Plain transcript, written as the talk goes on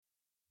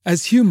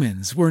As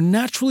humans, we're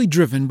naturally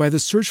driven by the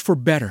search for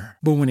better.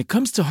 But when it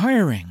comes to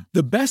hiring,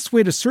 the best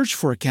way to search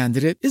for a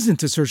candidate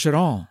isn't to search at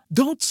all.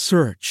 Don't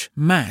search,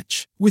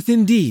 match with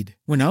Indeed.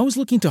 When I was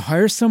looking to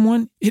hire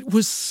someone, it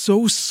was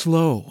so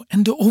slow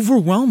and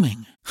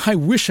overwhelming. I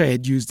wish I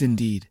had used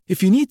Indeed.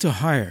 If you need to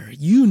hire,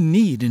 you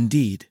need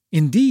Indeed.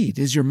 Indeed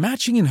is your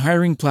matching and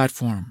hiring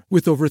platform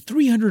with over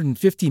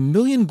 350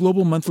 million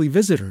global monthly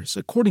visitors,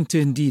 according to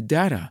Indeed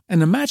data,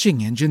 and a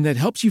matching engine that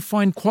helps you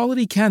find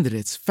quality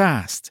candidates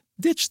fast.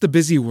 Ditch the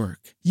busy work.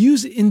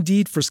 Use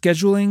Indeed for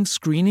scheduling,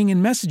 screening,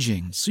 and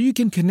messaging so you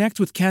can connect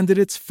with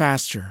candidates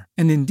faster.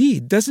 And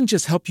Indeed doesn't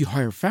just help you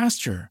hire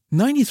faster.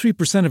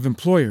 93% of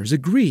employers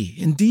agree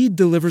Indeed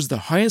delivers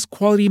the highest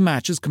quality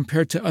matches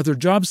compared to other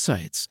job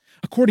sites,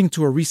 according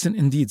to a recent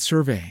Indeed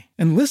survey.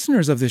 And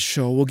listeners of this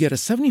show will get a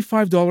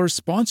 $75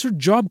 sponsored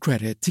job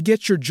credit to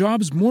get your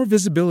jobs more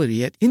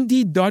visibility at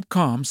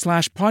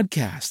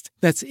Indeed.com/podcast.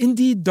 That's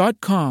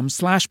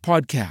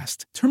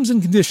Indeed.com/podcast. Terms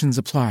and conditions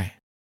apply.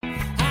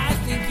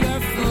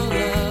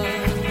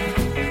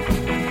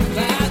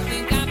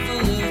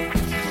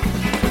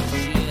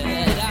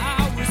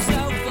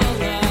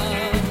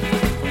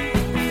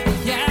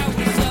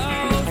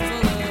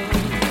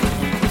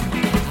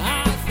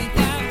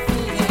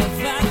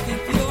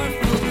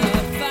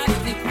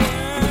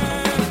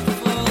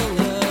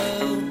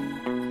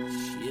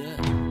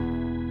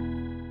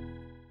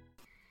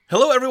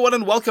 Hello, everyone,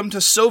 and welcome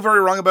to So Very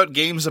Wrong About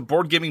Games, a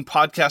board gaming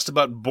podcast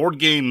about board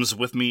games.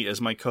 With me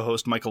is my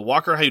co-host, Michael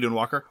Walker. How you doing,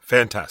 Walker?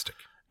 Fantastic.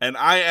 And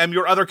I am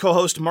your other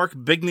co-host, Mark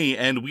Bigney,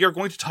 and we are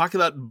going to talk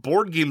about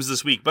board games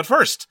this week. But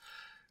first,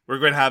 we're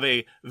going to have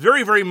a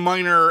very, very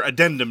minor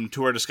addendum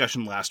to our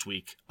discussion last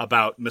week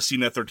about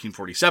Messina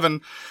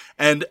 1347.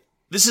 And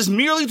this is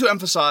merely to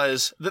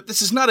emphasize that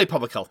this is not a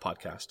public health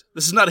podcast.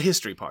 This is not a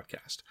history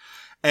podcast.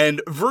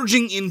 And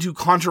verging into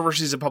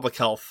controversies of public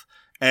health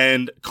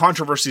and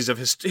controversies of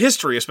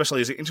history,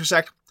 especially as they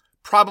intersect,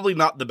 probably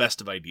not the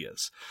best of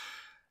ideas.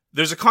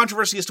 There's a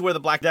controversy as to where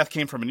the Black Death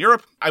came from in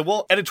Europe. I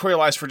will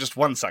editorialize for just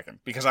 1 second,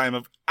 because I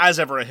am, as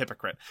ever, a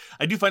hypocrite.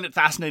 I do find it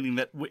fascinating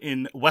that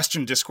in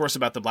Western discourse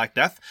about the Black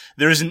Death,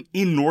 there is an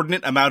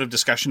inordinate amount of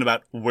discussion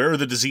about where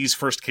the disease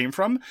first came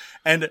from,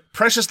 and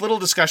precious little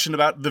discussion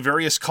about the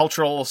various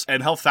cultural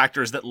and health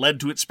factors that led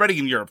to it spreading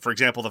in Europe. For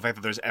example, the fact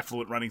that there's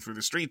effluent running through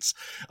the streets,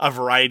 a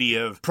variety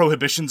of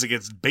prohibitions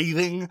against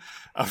bathing,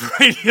 a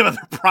variety of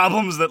other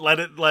problems that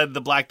led the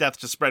Black Death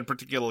to spread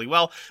particularly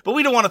well. But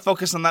we don't want to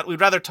focus on that.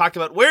 We'd rather talk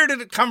about where did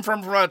it come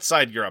from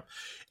outside Europe.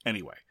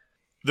 Anyway,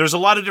 there's a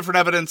lot of different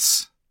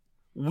evidence.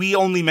 We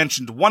only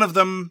mentioned one of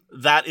them.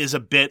 That is a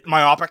bit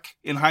myopic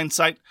in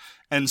hindsight,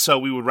 and so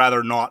we would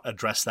rather not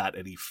address that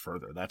any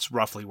further. That's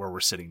roughly where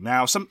we're sitting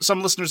now. Some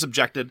listeners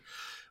objected,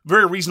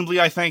 very reasonably,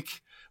 I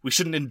think. We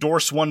shouldn't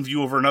endorse one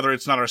view over another.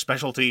 It's not our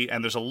specialty,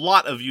 and there's a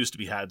lot of views to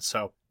be had.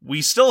 So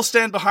we still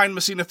stand behind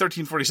Messina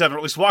 1347, or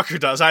at least Walker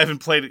does. I haven't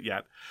played it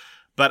yet.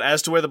 But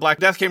as to where the Black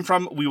Death came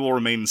from, we will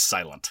remain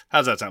silent.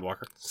 How's that sound,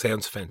 Walker?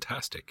 Sounds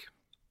fantastic.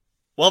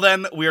 Well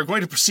then, we are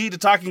going to proceed to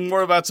talking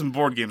more about some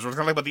board games. We're going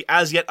to talk about the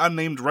as-yet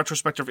unnamed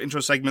retrospective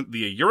intro segment,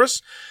 the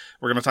Eurus.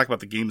 We're going to talk about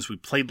the games we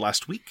played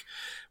last week.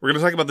 We're going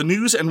to talk about the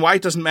news and why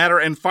it doesn't matter.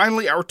 And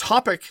finally, our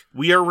topic.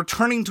 We are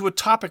returning to a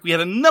topic. We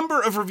had a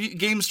number of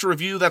games to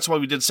review. That's why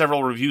we did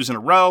several reviews in a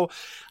row.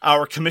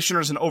 Our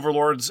commissioners and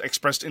overlords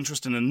expressed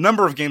interest in a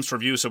number of games to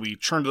review, so we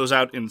churned those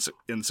out in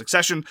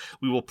succession.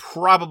 We will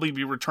probably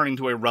be returning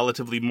to a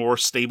relatively more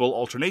stable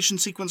alternation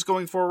sequence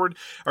going forward.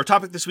 Our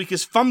topic this week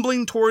is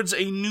fumbling towards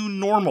a new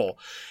normal.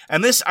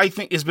 And this, I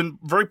think, has been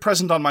very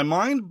present on my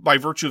mind by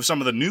virtue of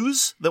some of the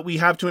news that we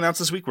have to announce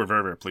this week. We're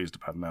very, very pleased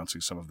about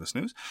announcing some of this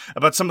news,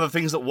 about some of the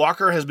things that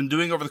Walker has been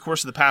doing over the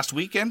course of the past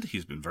weekend.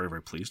 He's been very,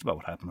 very pleased about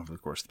what happened over the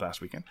course of the past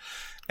weekend.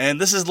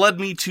 And this has led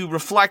me to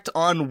reflect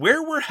on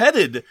where we're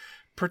headed,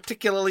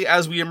 particularly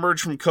as we emerge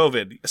from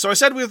COVID. So I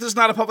said this is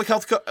not a public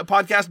health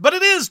podcast, but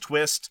it is,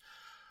 twist.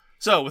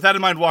 So with that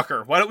in mind,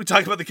 Walker, why don't we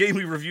talk about the game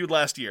we reviewed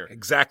last year?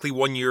 Exactly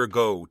 1 year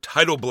ago,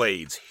 Tidal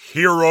Blades,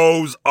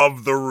 Heroes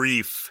of the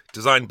Reef,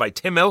 designed by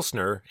Tim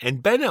Elsner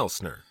and Ben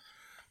Elsner,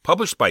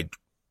 published by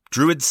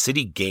Druid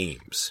City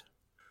Games.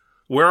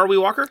 Where are we,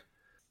 Walker?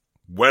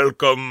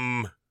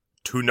 Welcome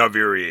to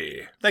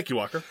Naviri. Thank you,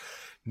 Walker.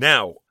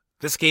 Now,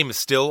 this game is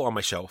still on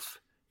my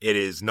shelf. It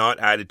is not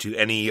added to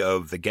any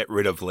of the get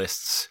rid of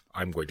lists.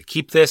 I'm going to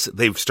keep this.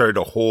 They've started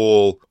a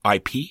whole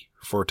IP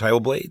for Tidal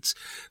Blades.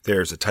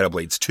 There's a Tidal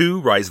Blades 2,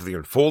 Rise of the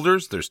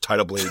Unfolders. There's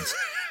Tidal Blades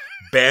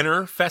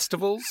Banner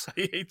Festivals.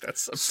 I hate that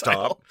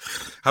subtitle.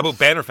 Stop. How about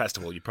Banner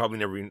Festival? You probably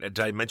never even... Did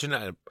I mention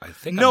that? I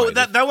think no, I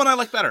that one I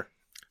like better.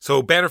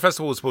 So Banner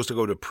Festival was supposed to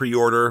go to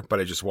pre-order, but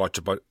I just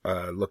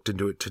looked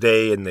into it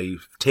today, and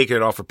they've taken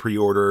it off of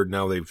pre-order.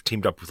 Now they've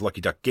teamed up with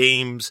Lucky Duck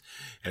Games,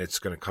 and it's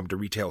going to come to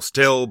retail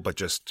still, but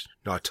just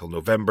not till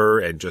November,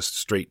 and just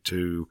straight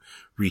to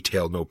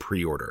retail, no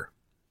pre-order.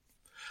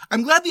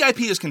 I'm glad the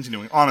IP is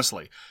continuing,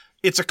 honestly.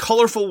 It's a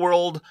colorful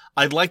world.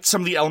 I liked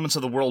some of the elements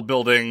of the world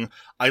building.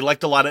 I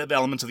liked a lot of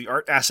elements of the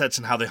art assets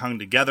and how they hung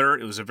together.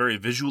 It was a very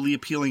visually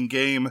appealing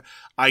game.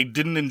 I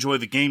didn't enjoy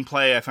the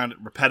gameplay. I found it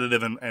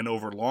repetitive and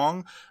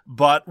overlong.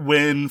 But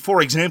when,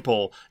 for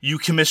example, you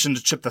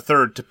commissioned Chip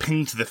III to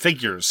paint the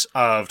figures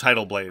of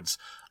Tidal Blades,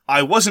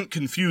 I wasn't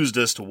confused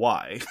as to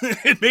why.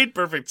 It made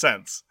perfect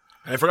sense.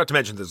 I forgot to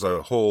mention there's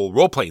a whole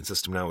role-playing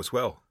system now as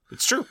well.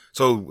 It's true.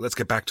 So let's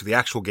get back to the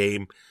actual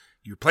game.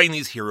 You're playing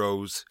these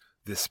heroes.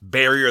 This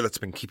barrier that's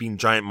been keeping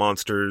giant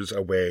monsters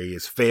away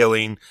is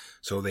failing.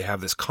 So they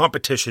have this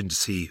competition to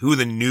see who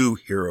the new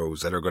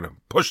heroes that are going to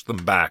push them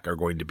back are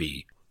going to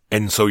be.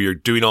 And so you're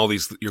doing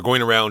you're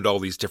going around all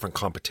these different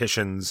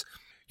competitions.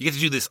 You get to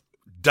do this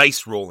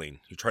dice rolling.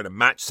 You're trying to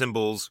match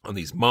symbols on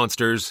these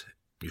monsters.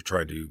 You're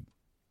trying to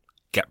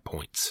get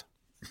points.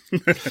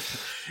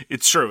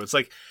 It's true. It's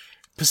like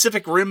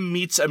Pacific Rim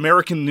meets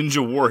American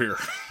Ninja Warrior.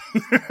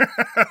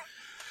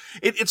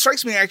 It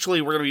strikes me, actually,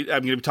 I'm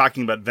going to be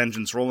talking about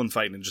Vengeance Roll and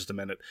Fight in just a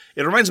minute.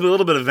 It reminds me a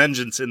little bit of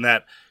Vengeance in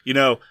that,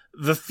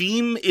 the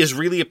theme is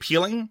really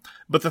appealing,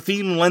 but the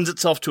theme lends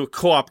itself to a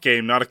co-op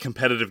game, not a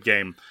competitive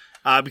game.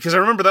 Because I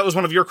remember that was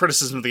one of your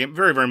criticisms of the game,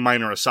 very, very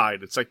minor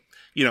aside. It's like,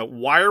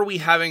 why are we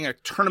having a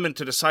tournament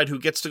to decide who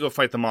gets to go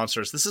fight the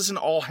monsters? This is an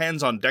all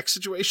hands on deck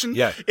situation.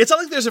 Yeah. It's not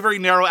like there's a very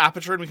narrow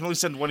aperture and we can only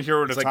send one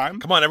hero at a time.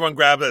 Come on, everyone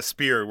grab a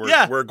spear.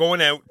 We're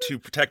going out to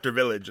protect our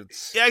village.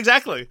 Yeah,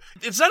 exactly.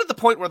 It's not at the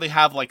point where they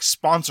have like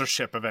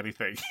sponsorship of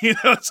anything.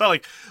 It's not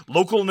like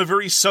local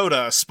Naviri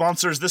Soda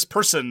sponsors this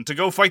person to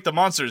go fight the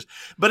monsters.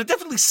 But it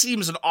definitely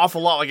seems an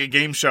awful lot like a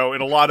game show in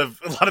a lot of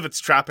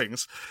its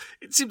trappings.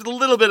 It seemed a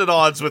little bit at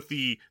odds with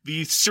the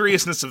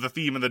seriousness of the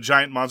theme and the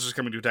giant monsters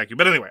coming to attack you.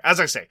 But anyway,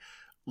 as I say,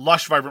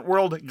 lush, vibrant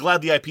world.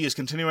 Glad the IP is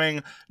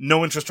continuing.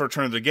 No interest to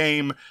return to the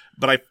game,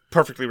 but I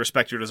perfectly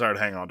respect your desire to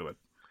hang on to it.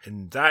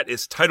 And that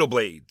is Tidal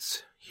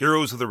Blades,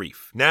 Heroes of the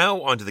Reef.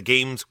 Now on to the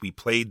games we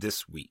played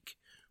this week.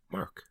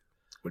 Mark,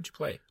 what did you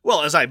play?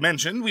 Well, as I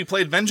mentioned, we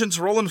played Vengeance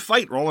Roll and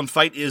Fight. Roll and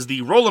Fight is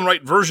the roll and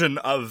write version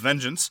of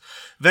Vengeance.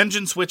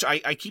 Vengeance, which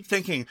I keep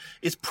thinking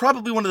is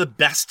probably one of the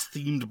best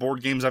themed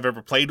board games I've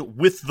ever played,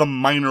 with the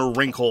minor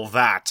wrinkle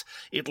that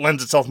it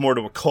lends itself more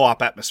to a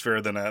co-op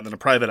atmosphere than a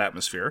private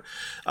atmosphere.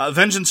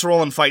 Vengeance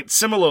Roll and Fight,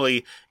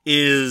 similarly,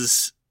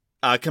 is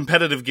a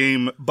competitive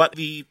game, but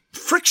the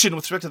friction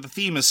with respect to the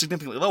theme is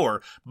significantly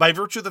lower by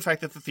virtue of the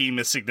fact that the theme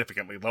is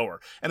significantly lower.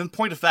 And in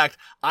point of fact,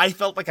 I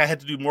felt like I had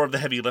to do more of the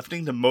heavy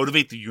lifting to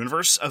motivate the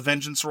universe of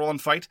Vengeance Roll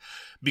and Fight,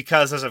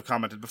 because, as I've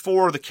commented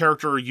before, the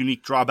character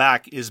unique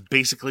drawback is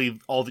basically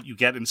all that you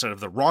get instead of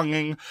the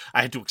wronging.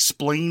 I had to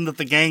explain that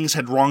the gangs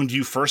had wronged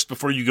you first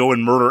before you go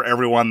and murder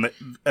everyone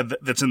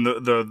that's in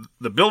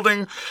the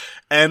building.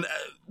 And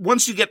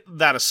once you get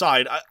that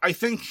aside, I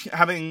think,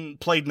 having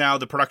played now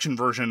the production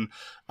version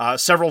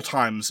several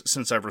times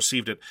since I've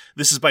received it,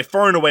 this is by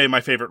far and away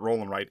my favorite roll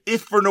and write.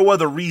 If for no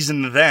other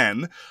reason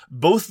than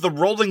both the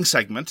rolling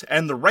segment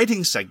and the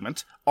writing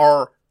segment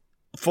are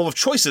full of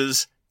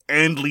choices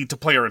and lead to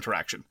player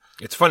interaction.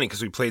 It's funny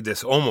because we played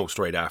this almost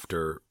right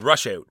after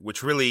Rush Out,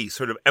 which really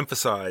sort of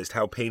emphasized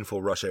how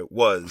painful Rush Out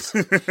was.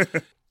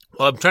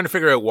 Well, I'm trying to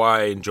figure out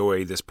why I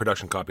enjoy this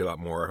production copy a lot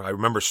more. I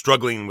remember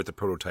struggling with the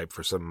prototype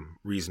for some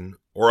reason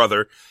or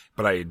other,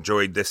 but I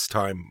enjoyed this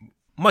time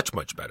much,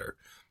 much better.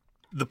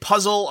 The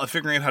puzzle of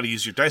figuring out how to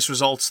use your dice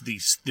results,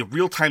 the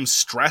real-time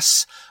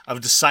stress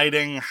of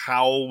deciding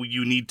how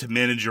you need to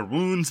manage your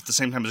wounds at the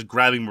same time as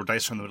grabbing more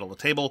dice from the middle of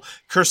the table,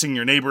 cursing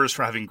your neighbors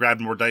for having grabbed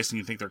more dice than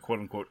you think they're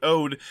quote-unquote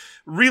owed.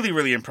 Really,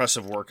 really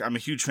impressive work. I'm a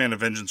huge fan of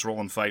Vengeance Roll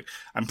and Fight.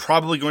 I'm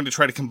probably going to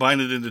try to combine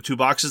it into 2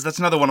 boxes. That's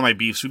another one of my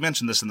beefs. We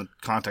mentioned this in the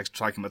context of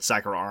talking about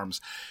Sakura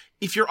Arms.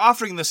 If you're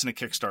offering this in a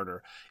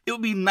Kickstarter, it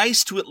would be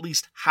nice to at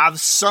least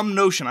have some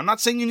notion. I'm not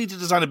saying you need to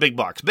design a big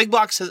box. Big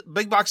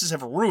boxes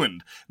have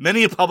ruined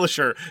many a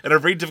publisher and are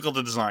very difficult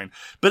to design.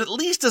 But at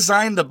least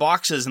design the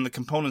boxes and the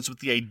components with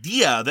the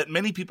idea that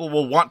many people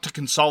will want to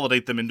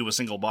consolidate them into a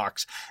single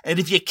box. And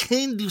if you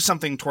can do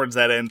something towards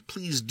that end,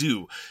 please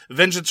do.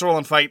 Vengeance Roll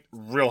and Fight,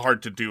 real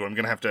hard to do. I'm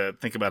going to have to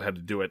think about how to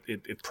do it.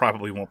 It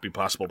probably won't be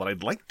possible, but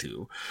I'd like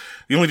to.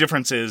 The only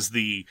difference is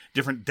the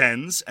different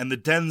dens, and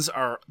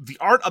the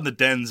art on the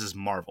dens is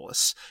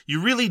marvelous.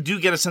 You really do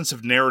get a sense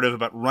of narrative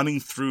about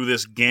running through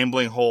this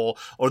gambling hole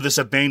or this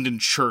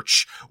abandoned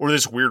church or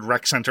this weird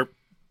rec center,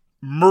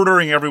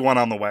 murdering everyone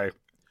on the way.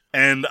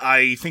 And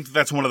I think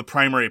that's one of the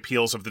primary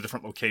appeals of the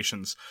different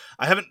locations.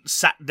 I haven't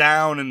sat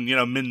down and,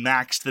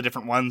 min-maxed the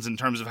different ones in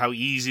terms of how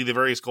easy the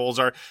various goals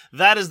are.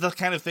 That is the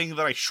kind of thing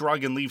that I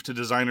shrug and leave to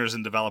designers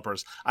and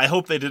developers. I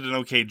hope they did an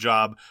okay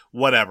job,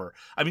 whatever.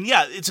 I mean,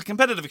 yeah, it's a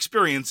competitive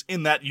experience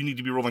in that you need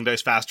to be rolling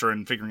dice faster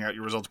and figuring out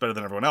your results better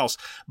than everyone else,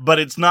 but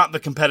it's not the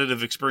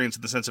competitive experience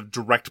in the sense of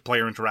direct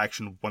player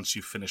interaction once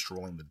you've finished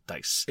rolling the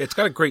dice. It's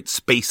got a great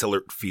Space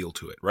Alert feel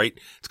to it, right?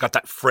 It's got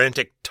that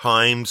frantic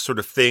time sort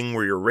of thing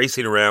where you're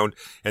racing around,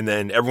 and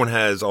then everyone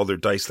has all their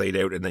dice laid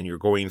out, and then you're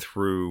going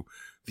through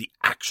the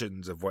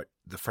actions of what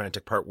the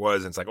frantic part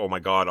was, and it's like, oh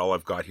my god, all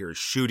I've got here is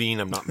shooting,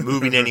 I'm not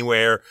moving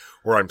anywhere,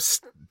 or I'm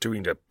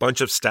doing a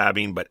bunch of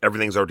stabbing, but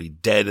everything's already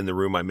dead in the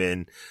room I'm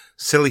in.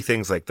 Silly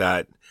things like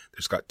that.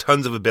 There's got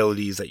tons of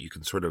abilities that you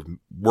can sort of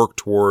work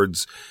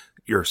towards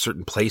your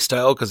certain play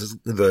style, because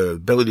the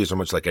abilities are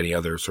much like any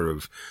other sort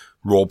of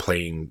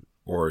role-playing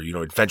or,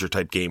 adventure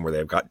type game where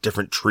they've got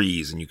different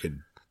trees and you could,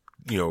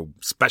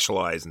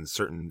 specialize in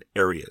certain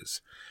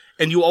areas.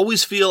 And you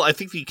always feel, I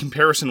think the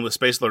comparison with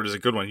Space Alert is a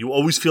good one. You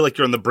always feel like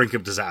you're on the brink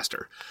of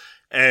disaster.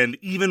 And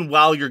even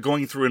while you're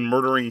going through and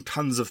murdering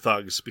tons of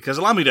thugs, because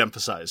allow me to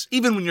emphasize,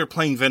 even when you're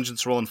playing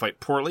Vengeance Roll and Fight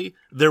poorly,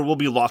 there will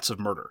be lots of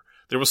murder.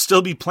 There will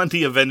still be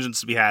plenty of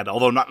vengeance to be had,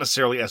 although not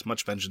necessarily as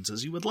much vengeance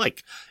as you would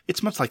like.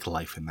 It's much like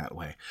life in that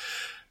way.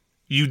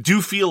 You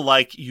do feel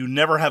like you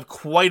never have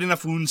quite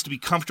enough wounds to be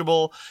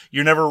comfortable.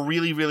 You're never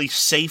really, really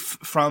safe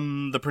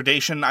from the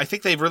predation. I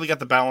think they've really got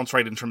the balance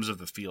right in terms of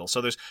the feel. So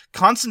there's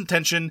constant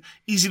tension,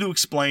 easy to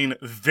explain,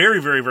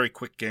 very, very, very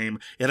quick game.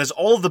 It has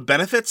all of the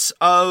benefits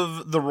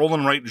of the roll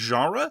and write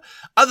genre,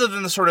 other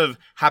than the sort of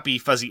happy,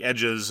 fuzzy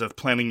edges of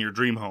planning your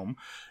dream home.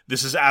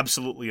 This is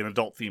absolutely an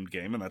adult-themed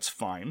game, and that's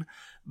fine.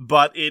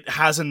 But it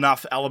has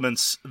enough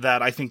elements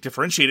that I think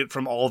differentiate it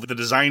from all of the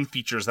design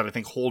features that I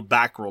think hold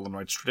back roll and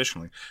writes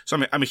traditionally.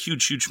 So I'm a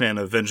huge, huge fan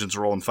of Vengeance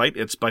Roll and Fight.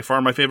 It's by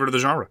far my favorite of the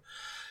genre.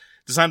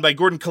 Designed by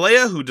Gordon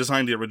Kalea, who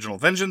designed the original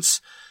Vengeance.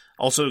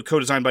 Also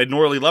co-designed by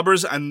Norley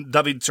Lubbers and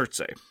David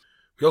Surtse.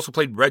 We also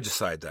played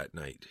Regicide that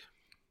night.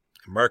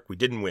 Mark, we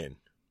didn't win.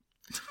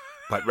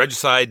 But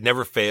Regicide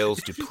never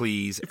fails to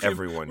please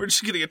everyone. We're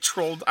just going to get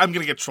trolled. I'm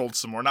going to get trolled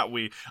some more, not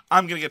we.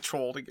 I'm going to get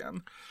trolled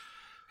again.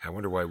 I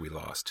wonder why we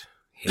lost.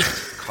 Hint,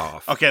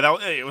 cough. Okay,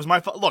 it was my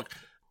fault. Look,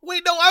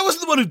 wait, no, I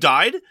wasn't the one who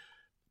died.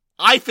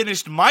 I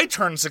finished my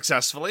turn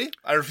successfully.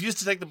 I refuse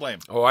to take the blame.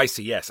 Oh, I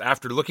see, yes.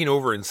 After looking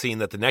over and seeing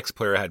that the next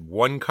player had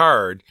one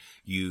card,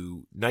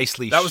 you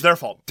nicely... That was their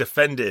fault.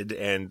 ...defended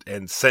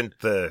and sent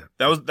the...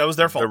 That was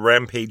their fault. ...the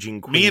rampaging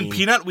queen. Me and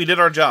Peanut, we did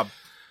our job.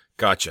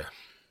 Gotcha.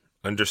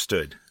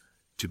 Understood.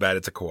 Too bad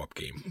it's a co-op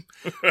game.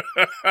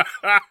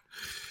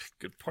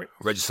 Good point.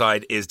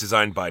 Regicide is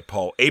designed by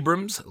Paul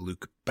Abrams,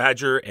 Luke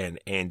Badger, and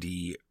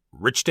Andy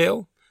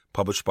Richdale,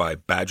 published by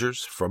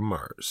Badgers from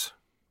Mars.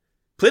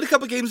 Played a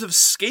couple games of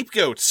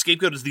Scapegoat.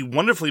 Scapegoat is the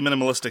wonderfully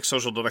minimalistic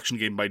social deduction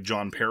game by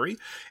John Perry.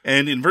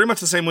 And in very much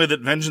the same way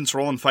that Vengeance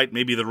Roll and Fight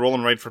may be the roll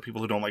and write for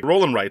people who don't like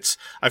roll and writes,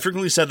 I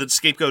frequently said that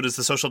Scapegoat is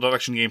the social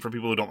deduction game for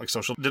people who don't like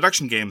social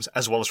deduction games,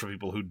 as well as for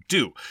people who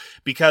do.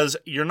 Because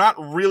you're not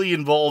really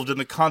involved in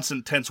the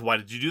constant tense, why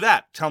did you do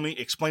that? Tell me,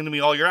 explain to me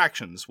all your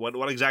actions. What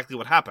exactly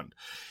what happened?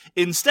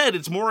 Instead,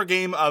 it's more a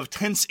game of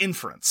tense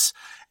inference.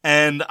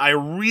 And I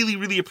really,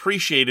 really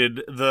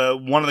appreciated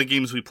one of the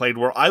games we played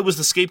where I was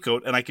the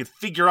scapegoat and I could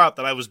figure out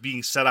that I was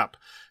being set up.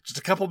 Just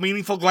a couple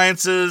meaningful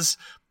glances,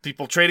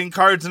 people trading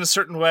cards in a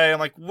certain way. I'm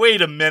like,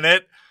 wait a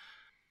minute.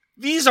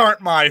 These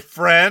aren't my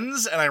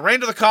friends. And I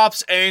ran to the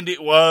cops and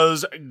it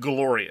was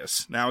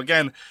glorious. Now,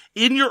 again,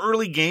 in your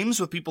early games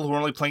with people who are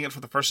only playing it for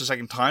the first or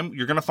second time,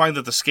 you're going to find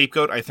that the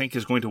scapegoat, I think,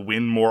 is going to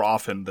win more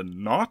often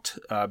than not,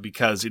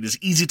 because it is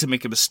easy to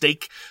make a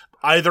mistake,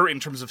 either in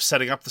terms of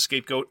setting up the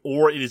scapegoat,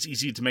 or it is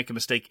easy to make a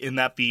mistake in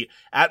that the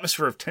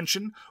atmosphere of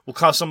tension will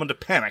cause someone to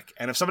panic.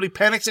 And if somebody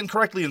panics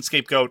incorrectly in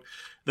Scapegoat,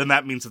 then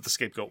that means that the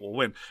scapegoat will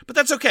win. But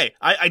that's okay.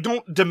 I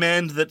don't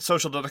demand that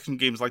social deduction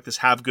games like this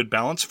have good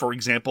balance. For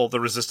example,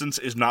 The Resistance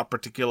is not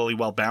particularly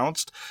well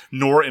balanced,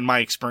 nor in my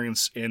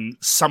experience in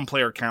some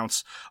player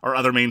counts or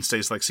other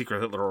mainstays like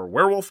Secret Hitler or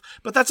Werewolf,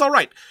 but that's all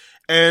right.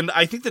 And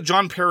I think that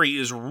John Perry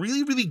is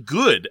really, really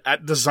good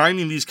at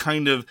designing these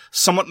kind of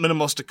somewhat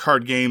minimalistic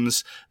card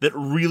games that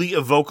really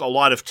evoke a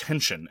lot of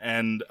tension.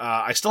 And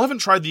I still haven't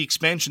tried the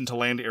expansion to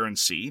Land, Air, and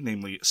Sea,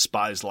 namely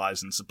Spies,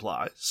 Lies, and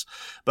Supplies.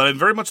 But I'm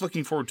very much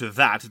looking forward to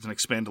that. It's an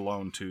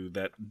expand-alone to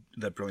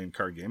that brilliant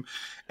card game.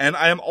 And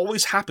I am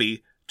always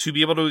happy to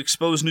be able to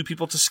expose new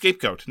people to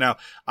Scapegoat. Now,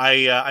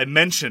 I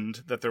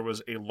mentioned that there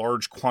was a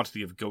large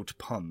quantity of goat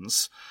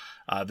puns.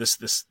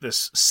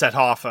 This set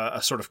off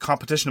a sort of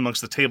competition amongst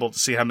the table to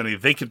see how many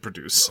they could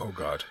produce. Oh,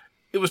 God.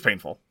 It was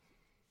painful.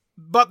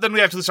 But then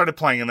we actually started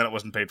playing, and then it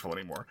wasn't painful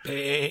anymore.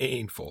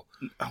 Painful.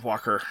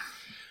 Walker.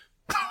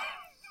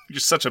 You're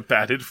such a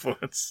bad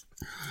influence.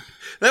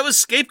 That was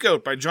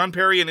Scapegoat by John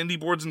Perry and Indie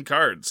Boards and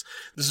Cards.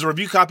 This is a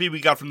review copy we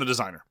got from the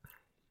designer.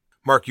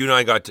 Mark, you and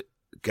I got to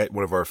get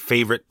one of our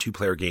favorite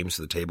two-player games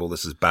to the table.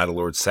 This is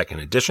Battlelord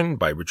 2nd Edition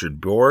by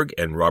Richard Borg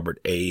and Robert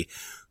A.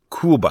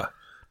 Kulba.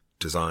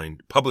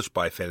 Published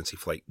by Fantasy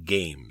Flight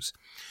Games.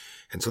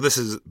 And so this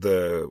is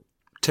the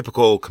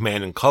typical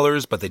Command and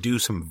Colors, but they do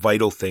some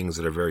vital things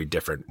that are very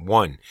different.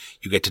 One,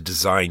 you get to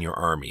design your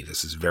army.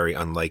 This is very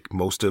unlike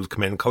most of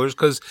Command and Colors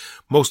because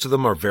most of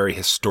them are very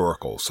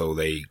historical. So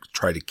they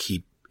try to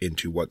keep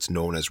into what's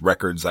known as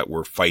records that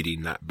were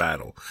fighting that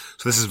battle.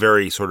 So this is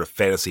very sort of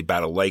fantasy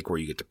battle-like where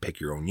you get to pick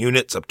your own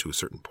units up to a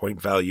certain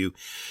point value.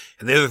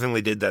 And the other thing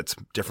they did that's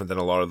different than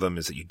a lot of them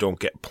is that you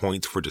don't get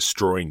points for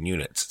destroying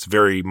units. It's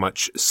very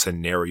much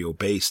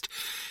scenario-based.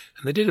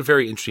 And they did a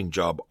very interesting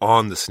job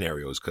on the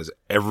scenarios because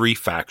every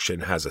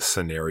faction has a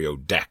scenario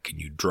deck and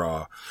you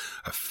draw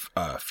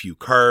a few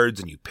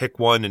cards and you pick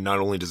one. And not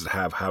only does it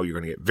have how you're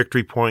going to get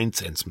victory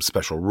points and some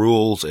special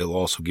rules, it'll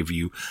also give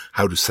you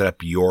how to set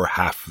up your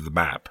half of the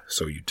map.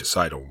 So you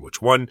decide on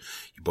which one,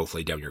 you both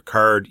lay down your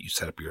card, you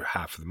set up your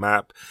half of the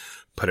map,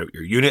 put out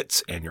your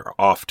units, and you're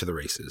off to the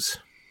races.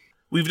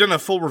 We've done a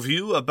full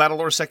review of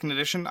Battlelore 2nd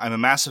Edition. I'm a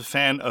massive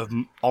fan of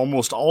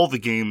almost all the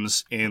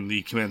games in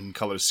the Command &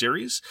 Colors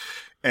series.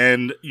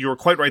 And you're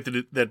quite right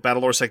that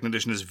Battlelore 2nd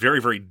Edition is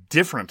very, very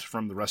different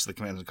from the rest of the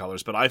Command &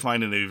 Colors, but I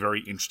find it in a very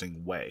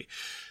interesting way.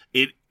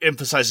 It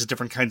emphasizes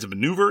different kinds of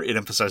maneuver. It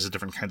emphasizes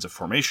different kinds of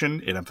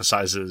formation. It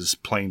emphasizes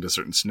playing to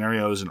certain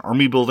scenarios and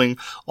army building,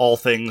 all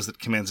things that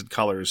Commands and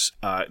Colors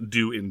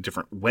do in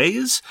different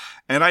ways.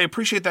 And I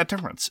appreciate that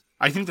difference.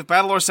 I think that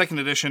Battlelore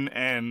 2nd Edition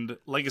and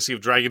Legacy of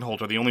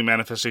Dragonholt are the only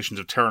manifestations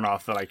of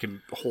Terranoth that I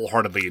can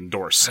wholeheartedly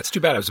endorse. That's too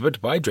bad. I was about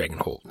to buy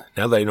Dragonholt.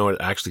 Now that I know it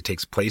actually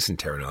takes place in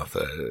Terranoth.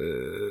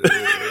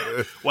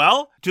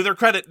 Well, to their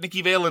credit,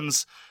 Nikki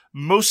Valens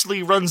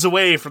mostly runs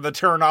away from the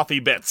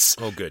Terranothy bits.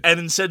 Oh, good. And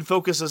instead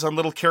focuses on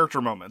little character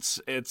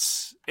moments.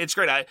 It's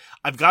great.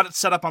 I've got it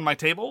set up on my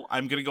table.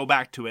 I'm going to go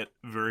back to it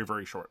very,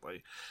 very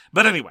shortly.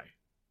 But anyway,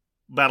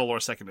 Battlelore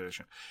 2nd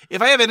Edition.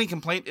 If I have any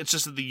complaint, it's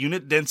just that the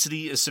unit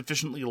density is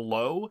sufficiently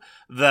low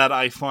that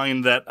I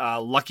find that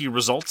lucky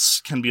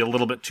results can be a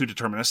little bit too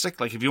deterministic.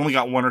 Like if you only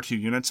got 1 or 2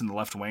 units in the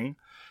left wing,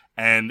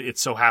 and it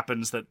so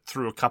happens that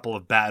through a couple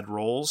of bad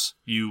rolls,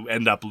 you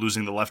end up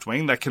losing the left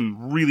wing, that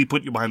can really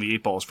put you behind the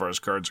 8 ball as far as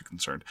cards are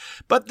concerned.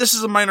 But this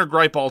is a minor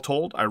gripe all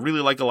told. I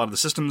really like a lot of the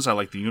systems. I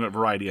like the unit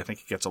variety. I think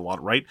it gets a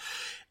lot right.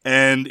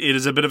 And it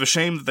is a bit of a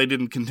shame that they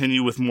didn't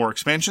continue with more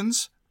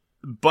expansions.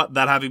 But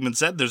that having been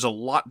said, there's a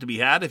lot to be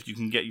had if you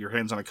can get your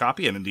hands on a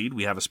copy. And indeed,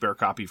 we have a spare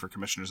copy for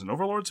Commissioners and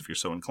Overlords if you're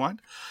so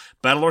inclined.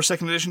 Battlelore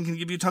 2nd Edition can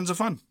give you tons of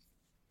fun.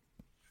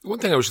 One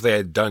thing I wish they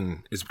had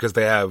done is because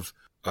they have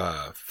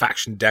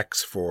faction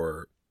decks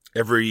for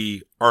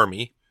every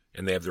army,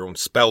 and they have their own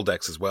spell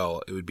decks as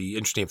well. It would be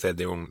interesting if they had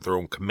their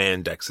own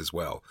command decks as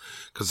well.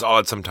 Because it's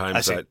odd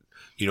sometimes that,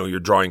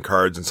 you're drawing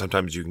cards, and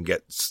sometimes you can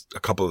get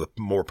a couple of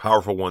the more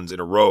powerful ones in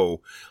a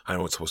row. I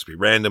know it's supposed to be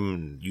random,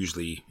 and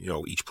usually,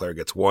 each player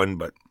gets one.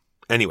 But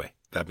anyway,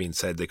 that being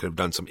said, they could have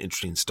done some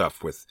interesting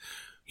stuff with,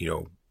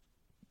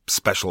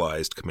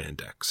 specialized command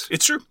decks.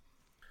 It's true.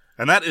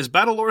 And that is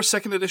Battlelore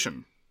 2nd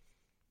Edition.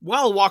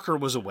 While Walker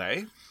was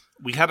away,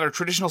 we had our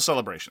traditional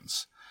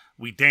celebrations.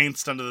 We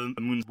danced under the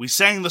moon. We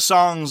sang the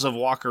songs of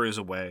Walker is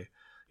Away.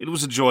 It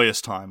was a joyous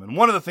time. And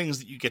one of the things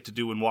that you get to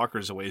do when Walker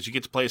is away is you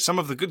get to play some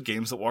of the good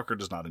games that Walker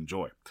does not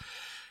enjoy.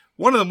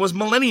 One of them was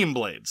Millennium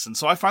Blades. And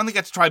so I finally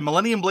got to try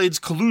Millennium Blades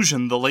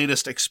Collusion, the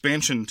latest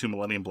expansion to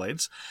Millennium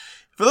Blades.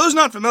 For those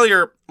not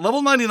familiar,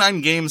 Level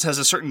 99 Games has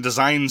a certain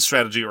design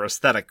strategy or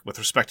aesthetic with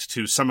respect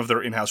to some of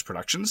their in-house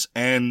productions.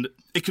 And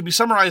it could be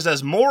summarized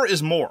as more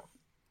is more.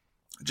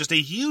 Just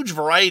a huge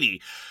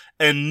variety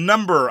and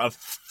number of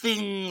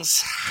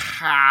things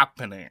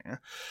happening.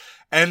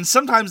 And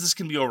sometimes this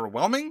can be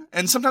overwhelming,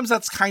 and sometimes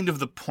that's kind of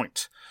the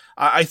point.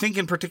 I think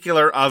in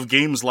particular of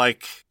games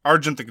like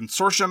Argent the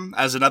Consortium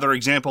as another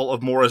example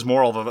of more is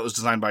more, although that was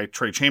designed by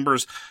Trey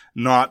Chambers,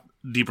 not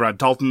D. Brad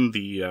Dalton,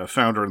 the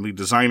founder and lead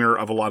designer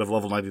of a lot of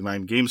Level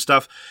 99 game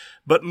stuff.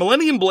 But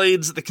Millennium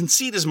Blades, the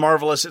conceit is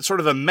marvelous. It's sort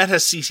of a meta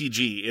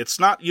CCG. It's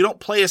not, you don't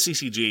play a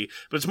CCG,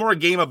 but it's more a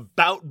game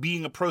about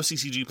being a pro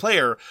CCG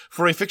player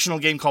for a fictional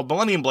game called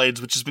Millennium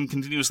Blades, which has been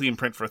continuously in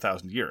print for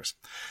 1,000 years.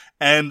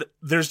 And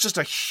there's just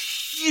a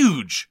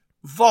huge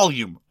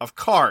volume of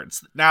cards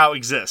that now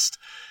exist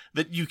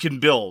that you can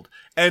build.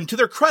 And to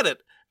their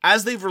credit,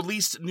 as they've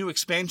released new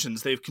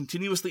expansions, they've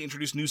continuously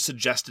introduced new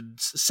suggested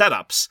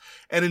setups.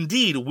 And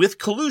indeed, with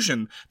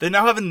Collusion, they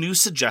now have a new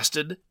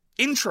suggested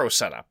intro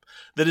setup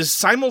that is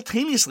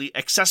simultaneously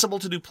accessible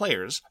to new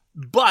players,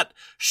 but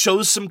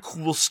shows some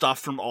cool stuff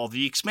from all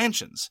the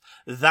expansions.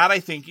 That, I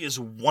think, is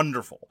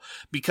wonderful.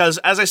 Because,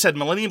 as I said,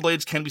 Millennium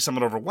Blades can be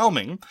somewhat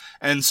overwhelming,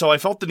 and so I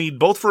felt the need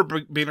both for a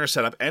beginner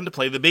setup and to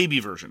play the baby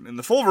version. In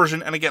the full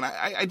version, and again,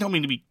 I don't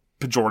mean to be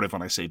pejorative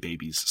when I say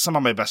babies. Some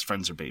of my best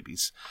friends are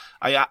babies.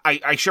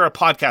 I share a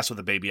podcast with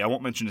a baby. I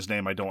won't mention his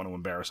name. I don't want to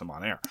embarrass him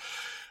on air.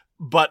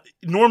 But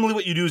normally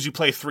what you do is you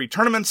play 3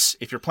 tournaments.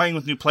 If you're playing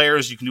with new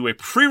players, you can do a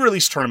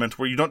pre-release tournament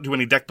where you don't do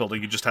any deck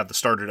building. You just have the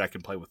starter deck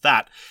and play with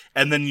that.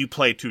 And then you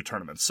play 2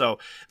 tournaments. So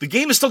the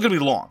game is still going to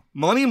be long.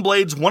 Millennium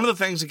Blades, one of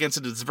the things against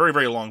it is very,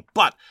 very long.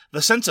 But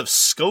the sense of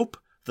scope,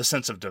 the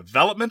sense of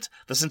development,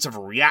 the sense of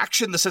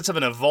reaction, the sense of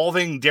an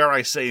evolving, dare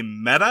I say,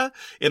 meta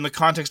in the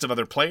context of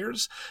other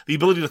players, the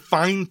ability to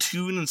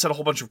fine-tune and set a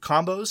whole bunch of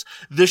combos,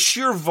 the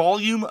sheer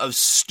volume of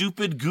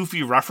stupid,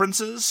 goofy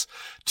references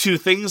to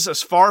things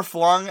as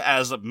far-flung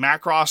as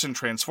Macross and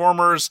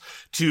Transformers,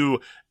 to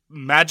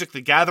Magic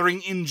the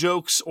Gathering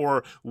in-jokes,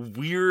 or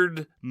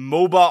weird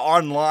MOBA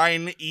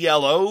online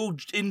ELO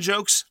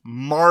in-jokes.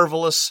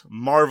 Marvelous,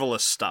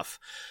 marvelous stuff.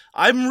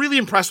 I'm really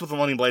impressed with the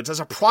Millennium Blades.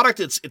 As a product,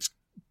 it's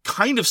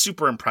kind of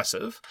super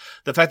impressive.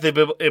 The fact they've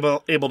been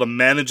able to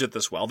manage it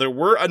this well. There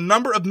were a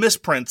number of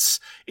misprints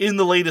in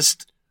the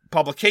latest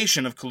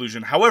publication of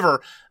Collusion.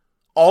 However,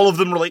 all of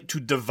them relate to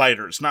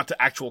dividers, not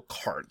to actual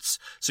cards.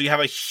 So you have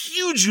a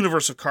huge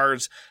universe of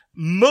cards.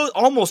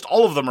 Almost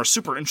all of them are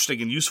super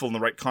interesting and useful in the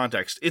right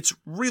context. It's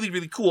really,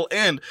 really cool.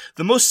 And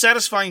the most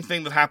satisfying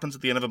thing that happens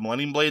at the end of a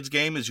Millennium Blades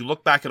game is you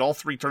look back at all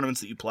 3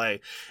 tournaments that you play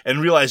and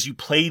realize you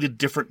played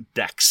different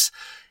decks.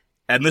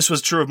 And this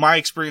was true of my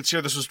experience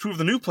here. This was true of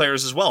the new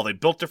players as well. They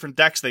built different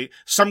decks.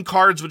 Some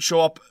cards would show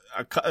up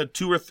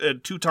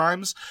 2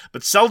 times,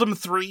 but seldom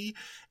 3.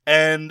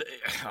 And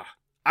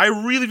I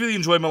really, really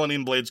enjoy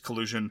Millennium Blades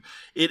Collusion.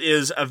 It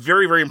is a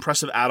very, very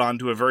impressive add-on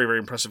to a very, very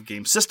impressive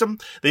game system.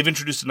 They've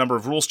introduced a number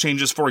of rules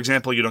changes. For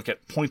example, you don't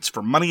get points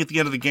for money at the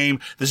end of the game.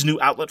 There's a new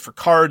outlet for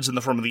cards in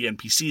the form of the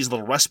NPCs,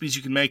 little recipes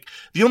you can make.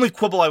 The only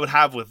quibble I would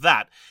have with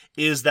that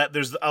is that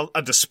there's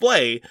a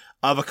display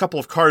of a couple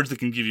of cards that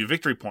can give you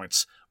victory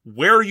points.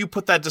 Where you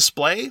put that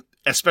display,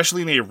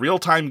 especially in a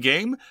real-time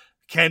game,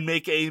 can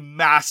make a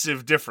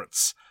massive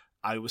difference.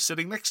 I was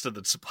sitting next to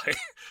the display.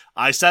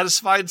 I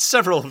satisfied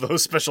several of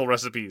those special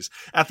recipes.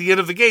 At the end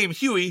of the game,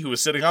 Huey, who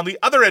was sitting on the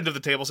other end of the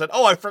table, said,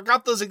 "Oh, I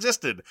forgot those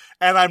existed."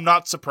 And I'm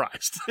not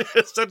surprised.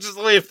 Such is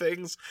the way of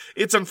things.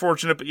 It's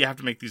unfortunate, but you have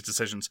to make these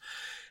decisions.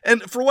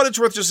 And for what it's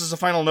worth, just as a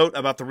final note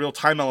about the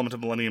real-time element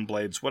of Millennium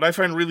Blades, what I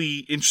find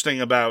really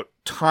interesting about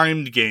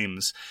timed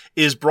games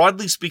is,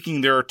 broadly speaking,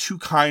 there are 2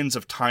 kinds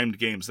of timed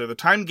games. There are the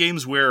timed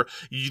games where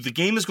the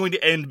game is going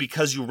to end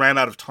because you ran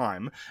out of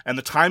time, and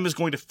the time is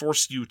going to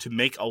force you to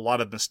make a lot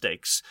of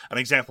mistakes. An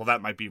example of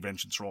that might be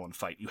Vengeance Roll and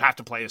Fight. You have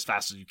to play as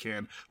fast as you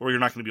can, or you're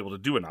not going to be able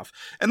to do enough.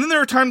 And then there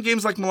are timed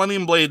games like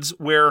Millennium Blades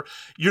where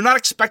you're not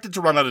expected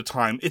to run out of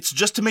time. It's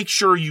just to make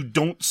sure you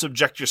don't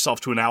subject yourself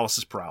to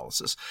analysis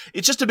paralysis.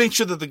 It's just to make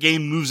sure that the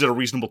game moves at a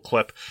reasonable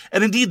clip.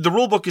 And indeed, the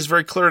rulebook is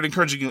very clear at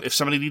encouraging you, if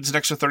somebody needs an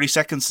extra 30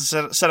 seconds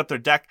to set up their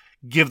deck,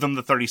 give them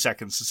the 30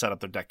 seconds to set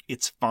up their deck.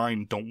 It's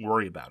fine. Don't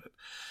worry about it.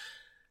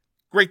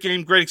 Great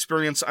game, great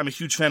experience. I'm a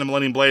huge fan of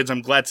Millennium Blades.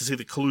 I'm glad to see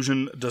that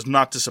Collusion does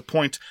not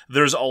disappoint.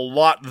 There's a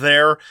lot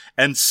there,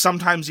 and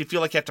sometimes you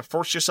feel like you have to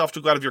force yourself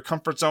to go out of your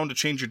comfort zone to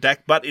change your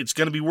deck, but it's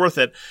going to be worth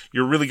it.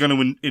 You're really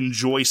going to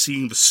enjoy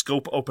seeing the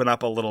scope open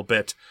up a little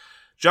bit.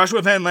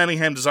 Joshua Van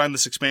Lanningham designed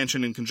this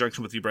expansion in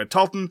conjunction with Brad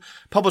Talton,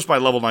 published by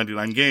Level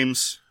 99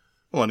 Games.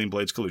 Millennium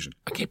Blades Collusion.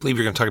 I can't believe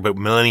you're going to talk about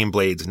Millennium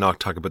Blades and not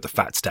talk about the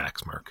fat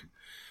stacks, Mark.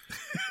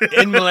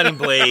 In Millennium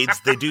Blades,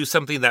 they do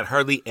something that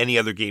hardly any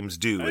other games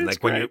do. And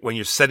like when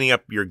you're setting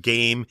up your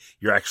game,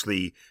 you're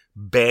actually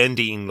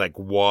banding like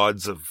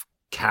wads of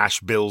cash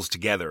bills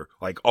together.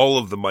 Like all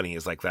of the money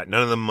is like that.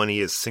 None of the money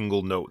is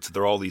single notes.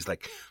 They're all these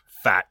like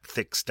fat,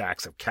 thick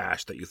stacks of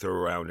cash that you throw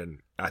around, and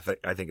I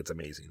think it's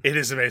amazing. It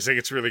is amazing.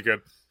 It's really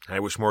good. I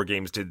wish more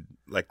games did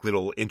like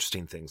little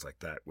interesting things like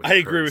that. I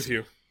agree with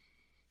you.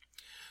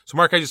 So,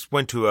 Mark, I just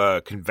went to a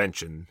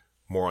convention.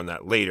 More on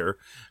that later.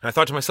 And I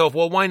thought to myself,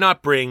 well, why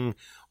not bring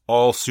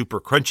all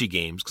super crunchy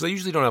games? Because I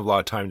usually don't have a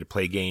lot of time to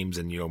play games,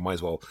 and, might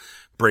as well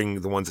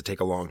bring the ones that take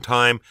a long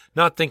time.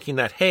 Not thinking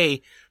that,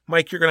 hey,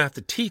 Mike, you're going to have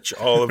to teach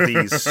all of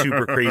these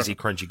super crazy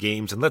crunchy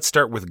games. And let's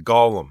start with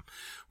Gollum.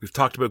 We've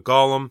talked about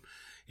Gollum.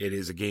 It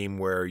is a game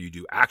where you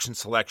do action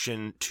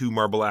selection, 2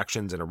 marble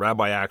actions and a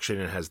rabbi action.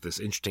 It has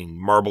this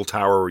interesting marble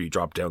tower where you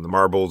drop down the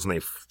marbles and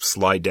they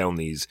slide down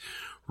these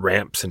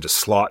ramps into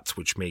slots,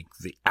 which make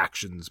the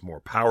actions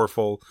more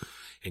powerful.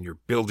 And you're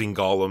building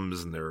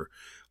golems and they're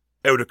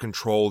out of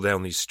control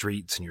down these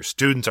streets, and your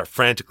students are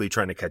frantically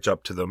trying to catch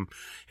up to them,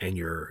 and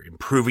you're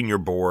improving your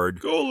board.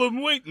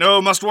 Golem, wait.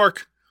 No, must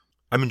work.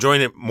 I'm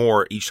enjoying it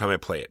more each time I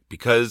play it,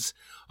 because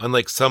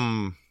unlike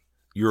some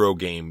Euro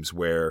games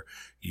where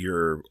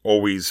you're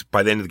always,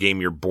 by the end of the game,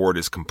 your board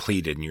is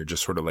completed and you're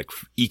just sort of like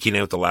eking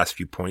out the last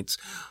few points,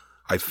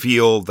 I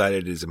feel that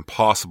it is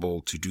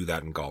impossible to do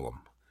that in Gollum.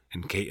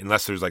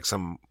 Unless there's like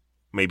some,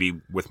 maybe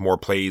with more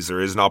plays,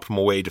 there is an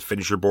optimal way to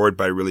finish your board,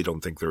 but I really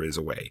don't think there is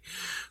a way.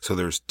 So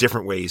there's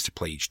different ways to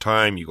play each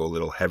time. You go a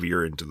little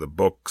heavier into the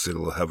books, a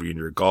little heavier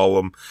into your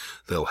Gollum,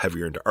 a little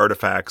heavier into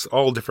artifacts,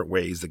 all different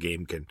ways the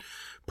game can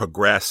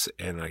progress,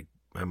 and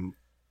I'm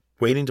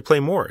waiting to play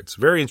more. It's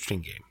a very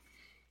interesting game.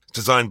 It's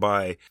designed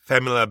by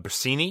Famila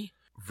Bersini,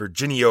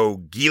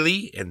 Virginio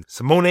Gili, and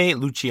Simone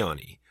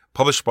Luciani.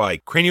 Published by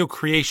Cranio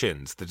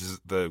Creations,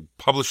 the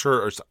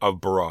publisher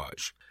of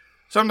Barrage.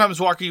 Sometimes,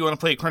 Walker, you want to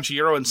play a crunchy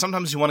Euro, and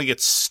sometimes you want to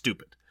get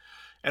stupid.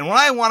 And when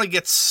I want to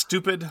get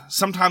stupid,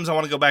 sometimes I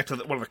want to go back to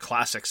one of the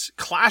classics,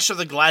 Clash of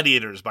the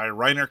Gladiators by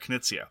Reiner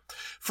Knizia.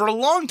 For a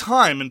long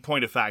time, in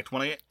point of fact,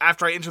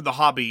 after I entered the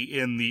hobby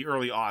in the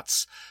early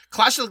aughts,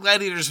 Clash of the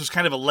Gladiators was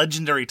kind of a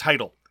legendary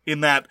title,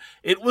 in that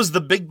it was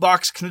the big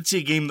box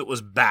Knizia game that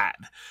was bad.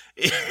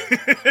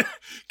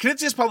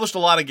 Knizia's published a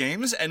lot of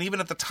games, and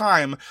even at the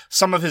time,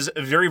 some of his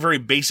very, very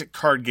basic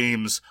card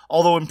games,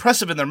 although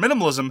impressive in their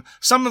minimalism,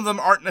 some of them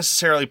aren't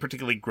necessarily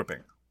particularly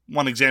gripping.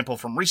 One example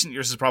from recent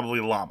years is probably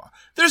Llama.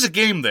 There's a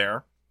game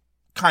there,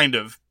 kind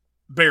of,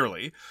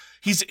 barely.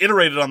 He's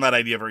iterated on that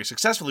idea very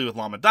successfully with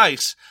Llama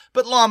Dice,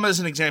 but Llama is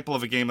an example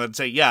of a game that'd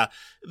say, yeah,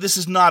 this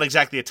is not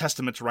exactly a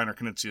testament to Reiner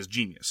Knizia's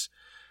genius.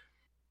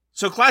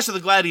 So Clash of the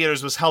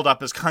Gladiators was held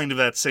up as kind of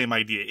that same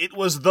idea. It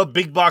was the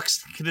big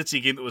box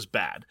Knizia game that was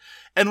bad.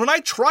 And when I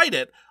tried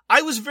it,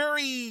 I was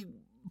very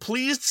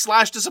pleased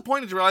 /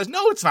 disappointed to realize,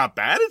 no, it's not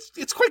bad.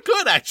 It's quite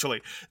good,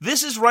 actually.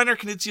 This is Reiner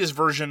Knizia's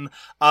version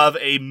of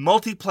a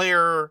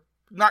multiplayer,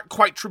 not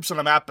quite troops on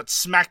a map, but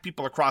smack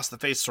people across the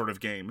face sort of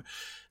game.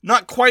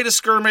 Not quite a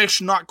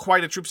skirmish, not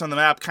quite a troops on the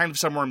map, kind of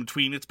somewhere in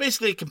between. It's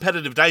basically a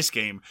competitive dice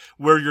game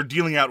where you're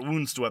dealing out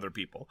wounds to other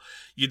people.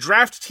 You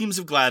draft teams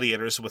of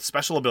gladiators with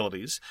special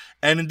abilities,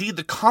 and indeed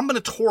the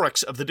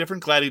combinatorics of the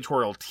different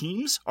gladiatorial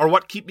teams are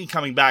what keep me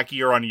coming back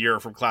year on year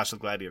from Clash of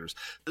Gladiators.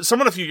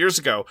 Someone a few years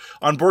ago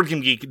on Board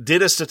Game Geek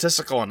did a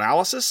statistical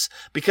analysis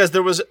because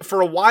there was,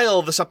 for a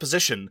while, the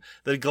supposition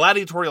that a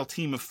gladiatorial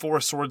team of 4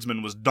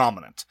 swordsmen was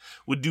dominant,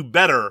 would do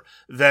better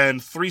than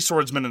 3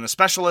 swordsmen and a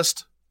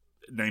specialist,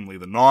 namely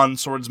the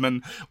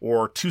non-swordsman,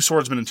 or 2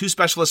 swordsmen and 2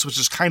 specialists, which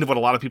is kind of what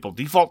a lot of people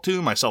default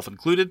to, myself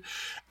included.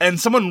 And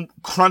someone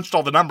crunched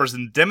all the numbers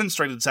and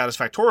demonstrated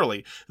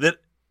satisfactorily that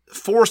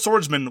 4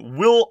 swordsmen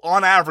will,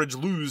 on average,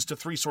 lose to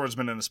 3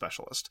 swordsmen and a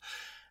specialist.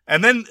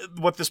 And then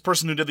what this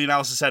person who did the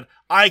analysis said,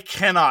 I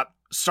cannot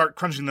start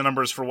crunching the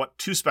numbers for what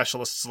 2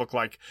 specialists look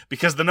like,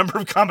 because the number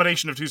of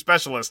combination of 2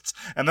 specialists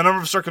and the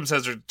number of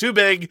circumstances are too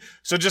big,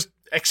 so just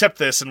accept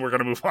this and we're going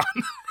to move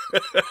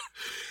on.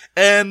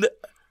 And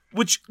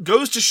which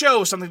goes to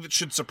show something that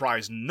should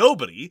surprise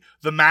nobody.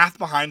 The math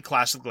behind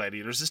Clash of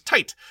Gladiators is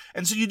tight.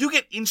 And so you do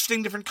get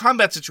interesting different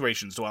combat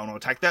situations. Do I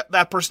want to attack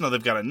that person? Oh,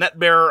 they've got a net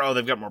bearer. Oh,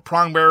 they've got more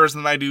prong bearers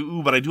than I do.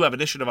 Ooh, but I do have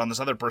initiative on this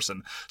other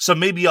person. So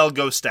maybe I'll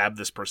go stab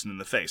this person in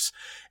the face.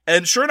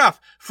 And sure enough,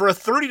 for a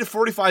 30 to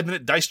 45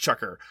 minute dice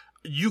chucker,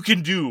 you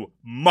can do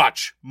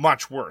much,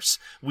 much worse.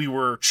 We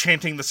were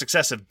chanting the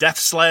success of Death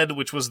Sled,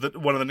 which was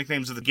one of the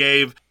nicknames that they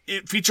gave.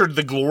 It featured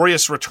the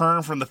glorious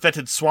return from the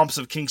fetid swamps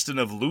of Kingston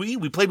of Louis.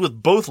 We played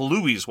with both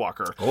Louis,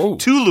 Walker. Oh.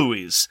 2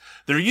 Louis.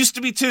 There used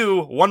to be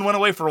 2. One went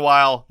away for a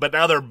while, but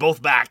now they're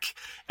both back.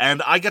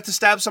 And I got to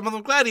stab some of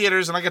the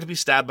gladiators, and I got to be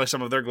stabbed by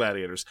some of their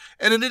gladiators.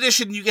 And in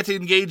addition, you get to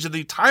engage in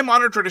the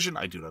time-honored tradition,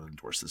 I do not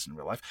endorse this in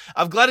real life,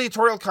 of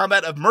gladiatorial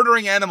combat, of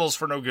murdering animals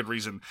for no good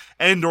reason,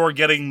 and or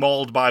getting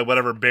mauled by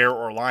whatever bear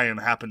or lion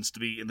happens to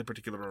be in the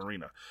particular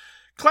arena.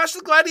 Clash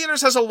of the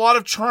Gladiators has a lot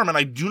of charm, and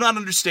I do not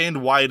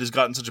understand why it has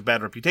gotten such a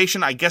bad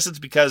reputation. I guess it's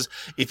because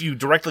if you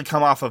directly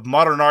come off of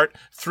Modern Art,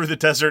 Through the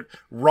Desert,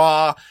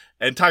 Raw,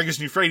 and Tigers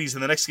and Euphrates,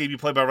 and the next game you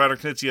play by Reiner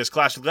Knizia's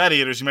Clash of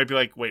Gladiators, you might be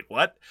like, wait,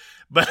 what?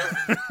 But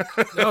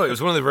no, it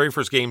was one of the very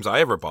first games I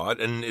ever bought,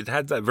 and it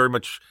had that very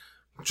much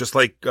just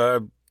like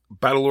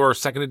Battle Lore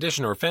 2nd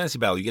Edition or Fantasy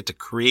Battle. You get to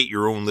create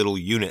your own little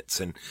units,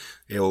 and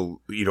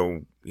you'll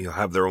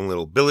have their own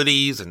little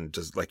abilities, and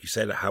just like you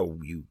said, how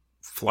you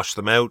flush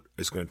them out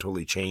is going to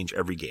totally change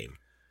every game.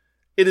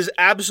 It is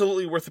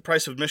absolutely worth the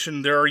price of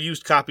admission. There are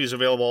used copies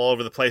available all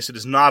over the place. It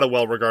is not a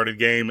well-regarded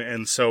game,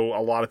 and so a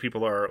lot of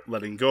people are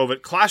letting go of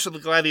it. Clash of the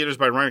Gladiators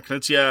by Reiner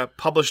Knizia,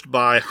 published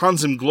by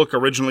Hans im Glück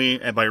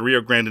originally and by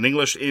Rio Grande in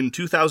English in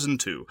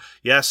 2002.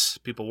 Yes,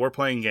 people were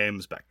playing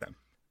games back then.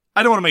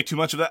 I don't want to make too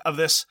much of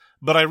this,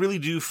 but I really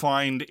do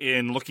find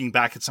in looking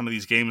back at some of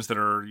these games that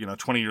are,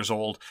 20 years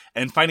old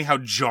and finding how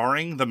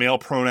jarring the male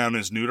pronoun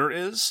is neuter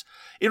is,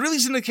 it really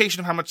is an indication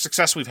of how much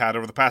success we've had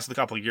over the past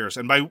couple of years.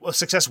 And by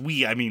success,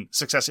 I mean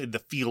success in the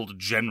field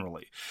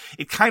generally.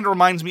 It kind of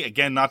reminds me,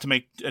 again, not to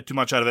make too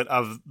much out of it,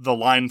 of the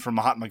line from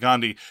Mahatma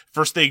Gandhi,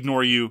 first they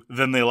ignore you,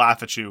 then they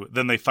laugh at you,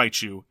 then they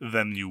fight you,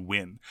 then you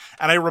win.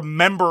 And I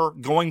remember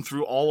going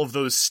through all of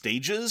those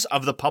stages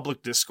of the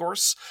public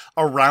discourse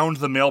around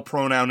the male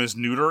pronoun is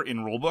neuter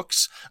in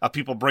rulebooks, of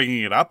people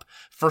bringing it up.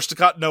 First it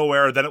got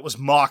nowhere, then it was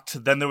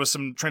mocked, then there was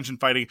some trenchant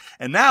fighting,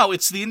 and now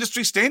it's the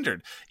industry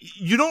standard.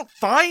 You don't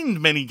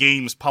find many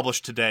games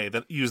published today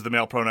that use the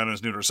male pronoun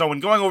as neuter. So when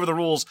going over the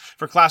rules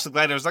for Clash of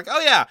Gladiators, like, oh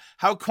yeah,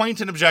 how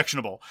quaint and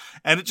objectionable.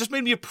 And it just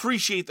made me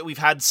appreciate that we've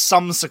had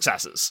some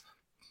successes.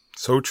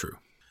 So true.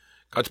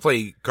 Got to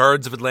play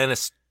Guards of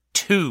Atlantis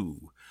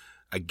 2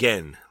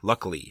 again,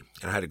 luckily.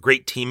 And I had a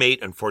great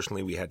teammate.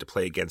 Unfortunately, we had to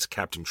play against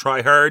Captain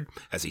Tryhard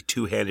as he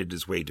two-handed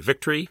his way to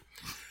victory.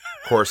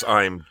 Of course,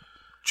 I'm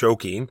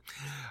joking.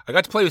 I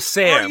got to play with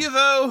Sam. Are you,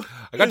 though?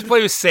 I got to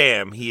play with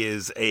Sam. He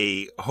is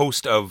a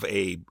host of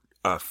a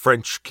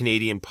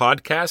French-Canadian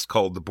podcast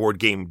called The Board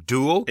Game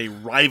Duel. A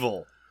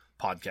rival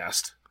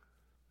podcast.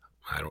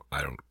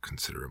 I don't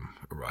consider him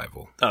a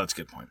rival. Oh, that's a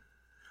good point.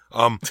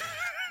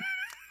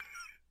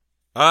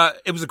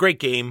 It was a great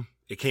game.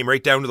 It came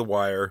right down to the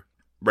wire,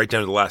 right down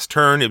to the last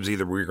turn. It was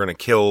either we were going to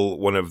kill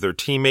one of their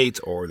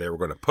teammates or they were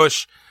going to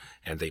push,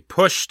 and they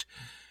pushed.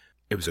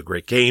 It was a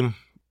great game.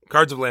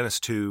 Guards of Atlantis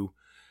 2,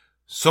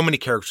 so many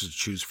characters to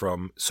choose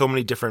from, so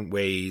many different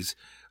ways.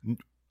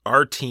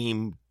 Our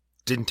team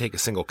didn't take a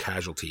single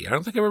casualty. I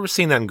don't think I've ever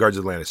seen that in Guards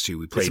of Atlantis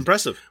 2. It's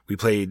impressive. We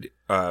played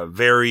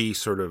very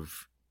sort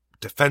of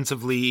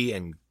defensively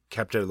and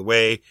kept out of the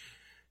way,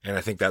 and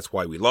I think that's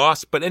why we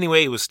lost. But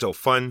anyway, it was still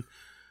fun.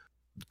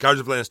 Guards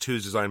of Atlantis 2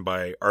 is designed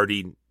by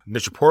Arty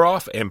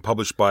Nichiporov and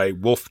published by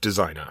Wolf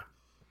Designer.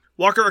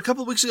 Walker, a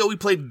couple of weeks ago we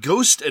played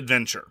Ghost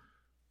Adventure.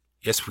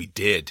 Yes, we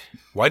did.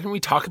 Why didn't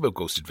we talk about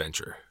Ghost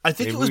Adventure? I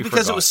think Maybe it was we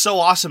because forgot. it was so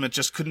awesome. It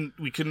just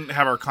we couldn't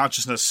have our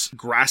consciousness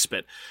grasp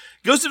it.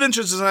 Ghost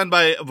Adventure is designed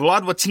by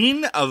Vlad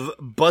Watin of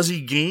Buzzy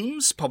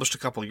Games, published a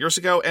couple of years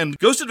ago, and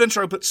Ghost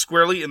Adventure I put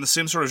squarely in the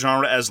same sort of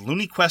genre as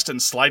Looney Quest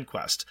and Slide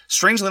Quest.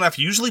 Strangely enough,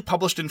 usually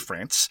published in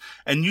France,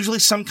 and usually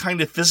some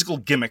kind of physical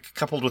gimmick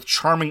coupled with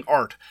charming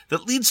art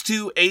that leads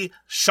to a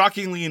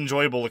shockingly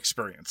enjoyable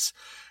experience.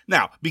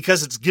 Now,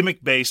 because it's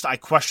gimmick-based, I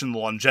question the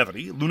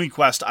longevity. Looney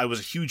Quest, I was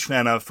a huge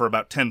fan of for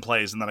about 10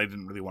 plays, and then I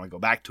didn't really want to go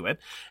back to it.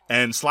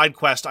 And Slide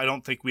Quest, I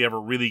don't think we ever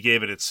really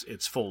gave it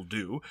its full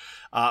due.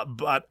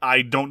 But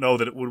I don't know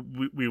that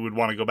we would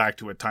want to go back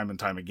to it time and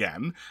time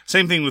again.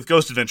 Same thing with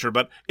Ghost Adventure,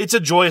 but it's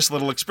a joyous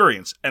little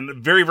experience, and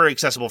very, very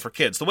accessible for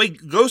kids. The way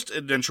Ghost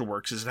Adventure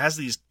works is it has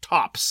these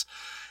tops,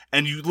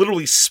 and you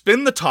literally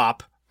spin the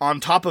top on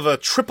top of a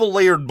triple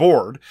layered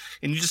board,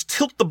 and you just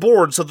tilt the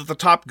board so that the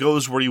top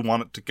goes where you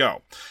want it to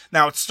go.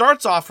 Now, it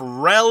starts off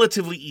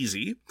relatively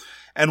easy,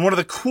 and one of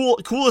the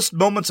coolest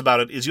moments about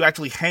it is you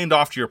actually hand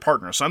off to your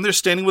partner. So I'm there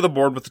standing with a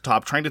board with the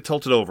top, trying to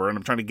tilt it over, and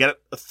I'm trying to get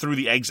it through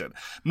the exit.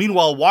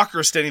 Meanwhile,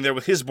 Walker is standing there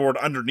with his board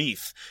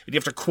underneath, and you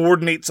have to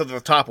coordinate so that the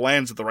top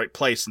lands at the right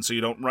place, and so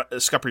you don't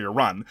scupper your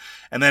run.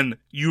 And then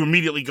you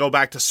immediately go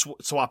back to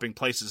swapping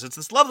places. It's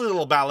this lovely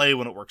little ballet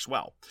when it works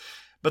well.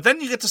 But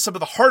then you get to some of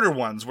the harder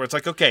ones where it's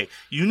like, okay,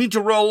 you need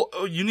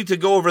to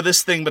go over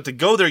this thing, but to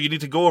go there, you need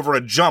to go over a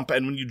jump.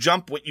 And when you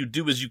jump, what you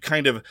do is you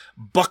kind of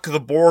buck the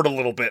board a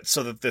little bit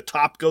so that the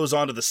top goes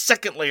onto the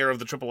second layer of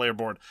the triple layer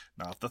board,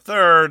 not the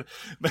third.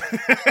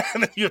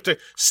 And then you have to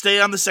stay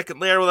on the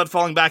second layer without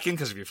falling back in,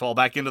 because if you fall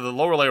back into the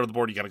lower layer of the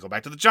board, you got to go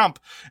back to the jump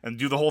and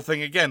do the whole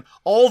thing again.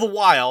 All the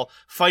while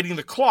fighting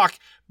the clock.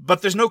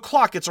 But there's no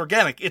clock, it's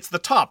organic. It's the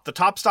top. The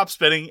top stops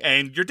spinning,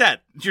 and you're dead.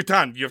 You're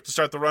done. You have to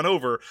start the run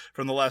over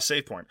from the last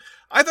save point.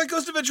 I thought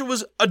Ghost Adventure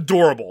was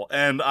adorable,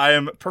 and I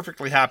am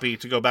perfectly happy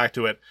to go back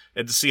to it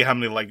and to see how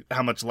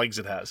much legs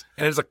it has.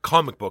 And it's a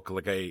comic book,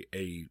 like a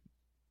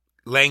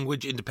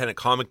language independent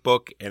comic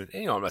book, and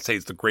I'm not saying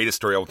it's the greatest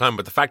story of all time,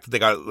 but the fact that they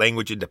got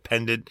language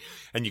independent,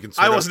 and you can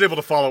I wasn't able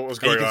to follow what was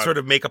going on. You can sort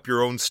of make up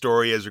your own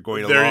story as you're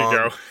going along.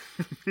 There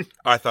you go.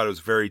 I thought it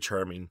was very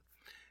charming,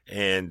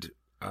 and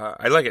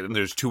I like it. And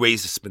there's two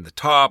ways to spin the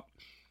top.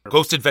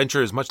 Ghost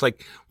Adventure is much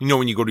like,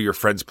 when you go to your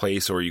friend's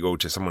place or you go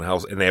to someone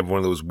else and they have one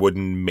of those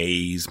wooden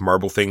maze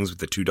marble things with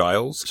the two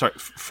dials. Sorry,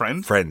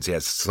 friend? Friends,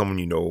 yes. Someone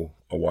you know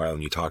a while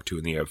and you talk to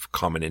and you have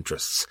common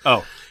interests.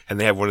 Oh. And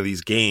they have one of these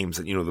games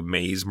that, the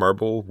maze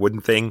marble wooden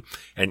thing.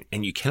 And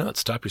you cannot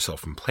stop yourself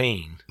from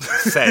playing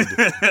said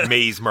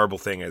maze marble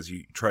thing as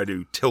you try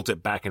to tilt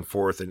it back and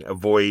forth and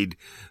avoid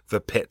the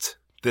pit.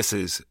 This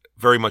is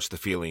very much the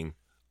feeling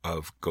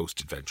of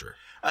Ghost Adventure.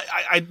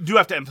 I do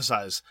have to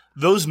emphasize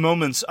those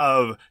moments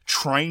of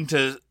trying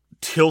to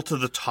tilt to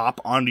the top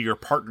onto your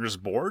partner's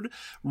board,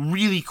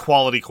 really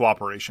quality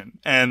cooperation.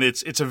 And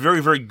it's a very,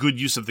 very good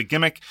use of the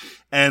gimmick.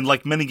 And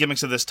like many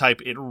gimmicks of this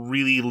type, it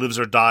really lives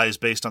or dies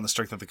based on the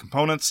strength of the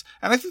components.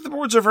 And I think the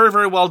boards are very,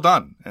 very well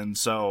done. And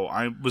so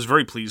I was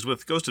very pleased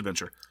with Ghost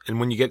Adventure.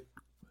 And when you get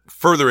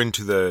further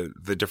into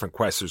the different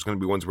quests, there's going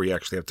to be ones where you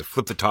actually have to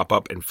flip the top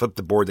up and flip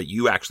the board that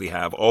you actually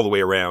have all the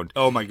way around.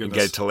 Oh my goodness. And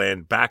get it to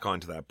land back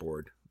onto that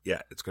board.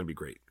 Yeah, it's going to be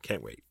great.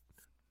 Can't wait.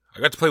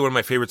 I got to play one of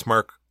my favorites,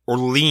 Mark,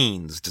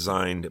 Orleans,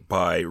 designed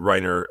by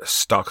Rainer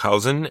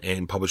Stockhausen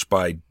and published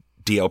by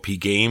DLP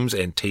Games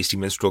and Tasty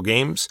Minstrel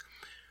Games.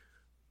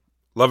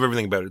 Love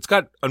everything about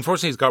it.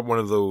 Unfortunately, it's got one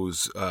of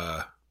those,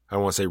 I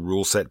don't want to say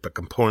rule set, but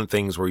component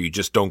things where you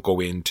just don't go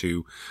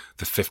into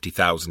the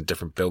 50,000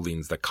 different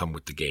buildings that come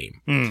with the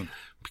game.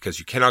 Because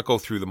you cannot go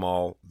through them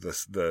all.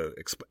 The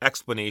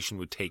explanation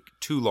would take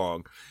too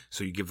long.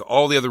 So you give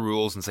all the other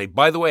rules and say,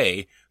 by the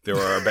way, there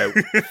are about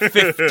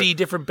 50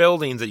 different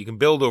buildings that you can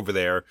build over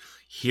there.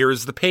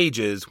 Here's the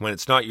pages. When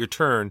it's not your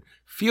turn,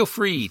 feel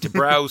free to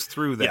browse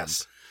through them.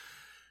 Yes.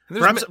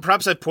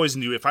 Perhaps I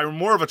poisoned you. If I were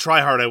more of a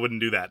tryhard, I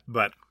wouldn't do that.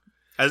 But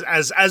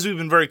as we've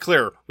been very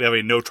clear, we have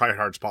a no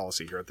tryhards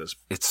policy here at this.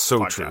 It's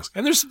so podcast. true.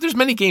 And there's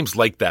many games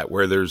like that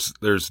where there's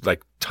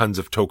like tons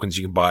of tokens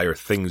you can buy or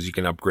things you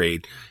can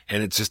upgrade,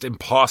 and it's just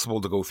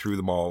impossible to go through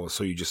them all.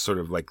 So you just sort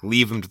of like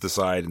leave them to the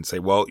side and say,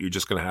 well, you're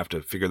just going to have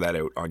to figure that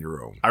out on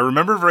your own. I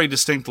remember very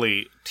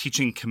distinctly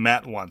teaching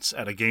Komet once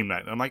at a game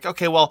night. I'm like,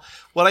 okay, well,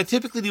 what I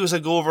typically do is I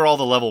go over all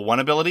the level 1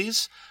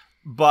 abilities.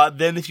 But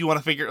then if you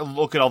want to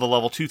look at all the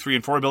level 2, 3,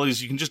 and 4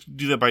 abilities, you can just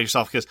do that by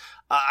yourself. Because,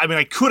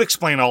 I could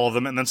explain all of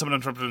them, and then someone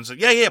interrupted and said,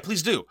 yeah,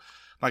 please do. I'm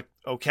like,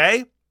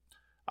 okay,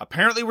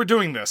 apparently we're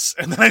doing this.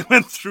 And then I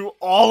went through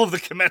all of the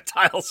Komet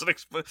tiles and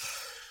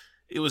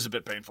it was a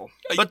bit painful.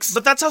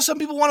 But that's how some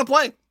people want to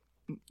play.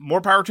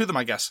 More power to them,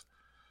 I guess.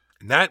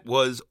 And that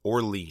was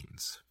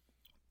Orleans.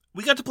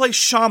 We got to play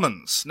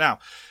Shamans. Now,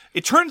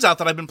 It turns out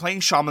that I've been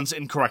playing Shamans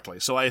incorrectly,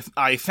 so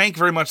I thank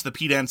very much the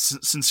pedants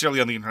sincerely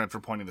on the internet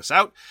for pointing this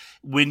out.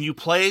 When you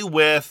play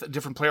with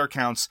different player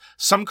counts,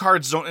 some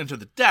cards don't enter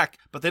the deck,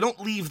 but they don't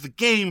leave the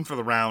game for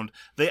the round.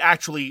 They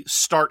actually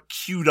start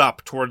queued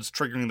up towards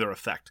triggering their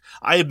effect.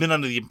 I had been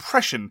under the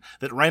impression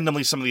that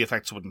randomly some of the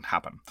effects wouldn't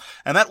happen.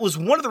 And that was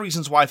one of the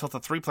reasons why I felt the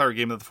 3-player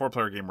game and the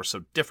 4-player game were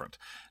so different.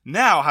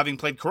 Now, having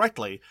played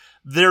correctly,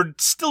 they're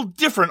still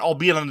different,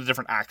 albeit on a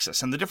different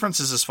axis. And the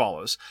difference is as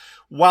follows.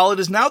 While it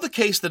is now the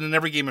case that in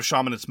every game of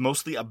Shaman it's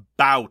mostly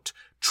about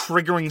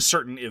triggering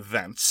certain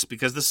events,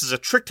 because this is a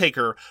trick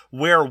taker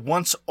where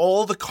once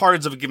all the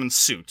cards of a given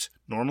suit,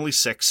 normally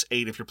 6,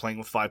 8 if you're playing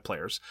with 5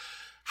 players,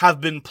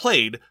 have been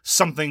played,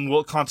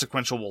 something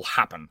consequential will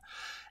happen.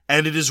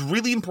 And it is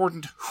really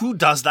important who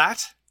does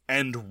that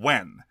and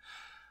when.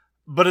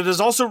 But it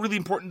is also really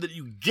important that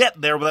you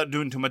get there without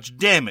doing too much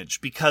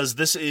damage, because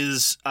this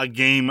is a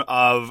game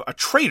of a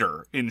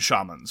trader in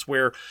Shamans,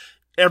 where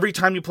every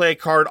time you play a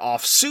card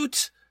off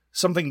suit,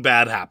 something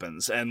bad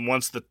happens, and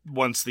once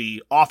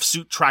the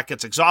off-suit track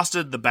gets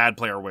exhausted, the bad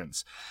player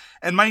wins.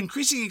 And my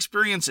increasing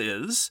experience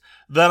is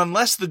that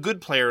unless the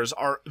good players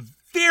are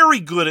very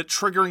good at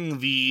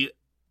triggering the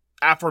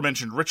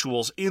aforementioned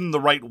rituals in the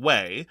right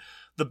way,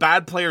 the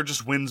bad player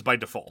just wins by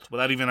default,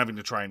 without even having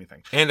to try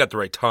anything. And at the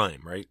right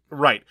time, right?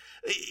 Right.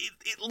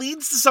 It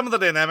leads to some of the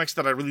dynamics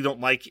that I really don't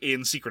like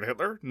in Secret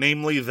Hitler,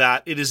 namely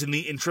that it is in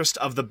the interest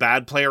of the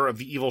bad player of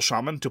the evil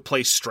shaman to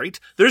play straight.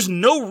 There's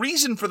no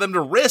reason for them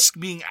to risk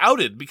being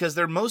outed, because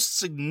their most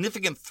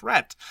significant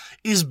threat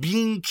is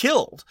being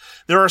killed.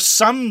 There are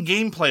some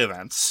gameplay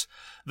events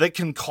that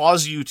can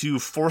cause you to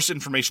force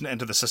information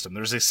into the system.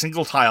 There's a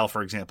single tile,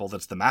 for example,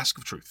 that's the Mask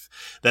of Truth.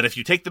 That if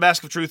you take the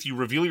Mask of Truth, you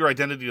reveal your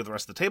identity to the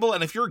rest of the table,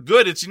 and if you're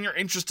good, it's in your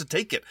interest to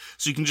take it,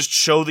 so you can just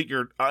show that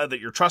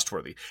you're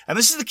trustworthy. And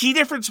this is the key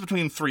difference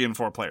between 3 and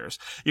 4 players.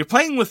 You're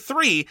playing with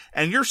 3,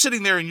 and you're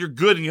sitting there and you're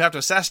good and you have to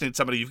assassinate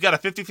somebody, you've got a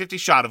 50-50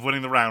 shot of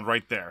winning the round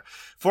right there.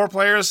 4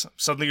 players,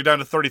 suddenly you're down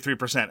to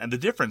 33%. And the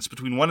difference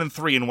between 1 and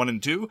 3 and 1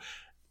 and 2,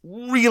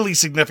 really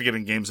significant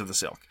in Games of the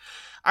Silk.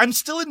 I'm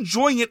still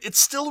enjoying it. It's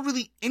still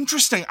really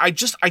interesting. I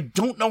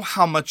don't know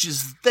how much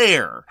is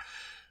there.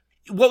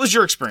 What was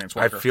your experience,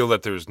 Walker? I feel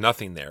that there's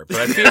nothing there,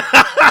 but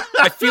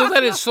I feel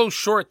that it's so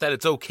short that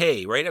it's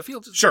okay, right? I feel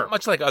it's sure.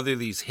 Much like other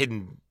these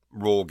hidden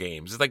role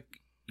games. It's like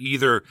you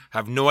either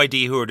have no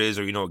idea who it is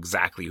or you know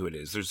exactly who it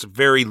is. There's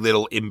very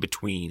little in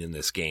between in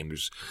this game.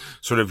 There's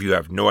sort of, you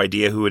have no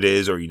idea who it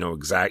is or you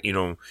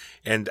know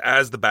and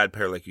as the bad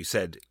player, like you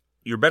said,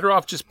 you're better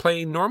off just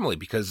playing normally,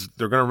 because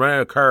they're going to run out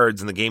of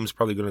cards and the game's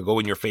probably going to go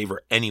in your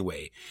favor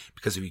anyway.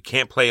 Because if you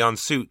can't play on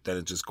suit, then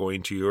it's just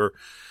going to your...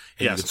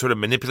 And yes. You can sort of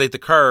manipulate the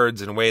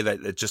cards in a way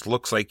that it just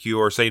looks like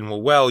you are saying,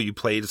 well, you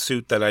played a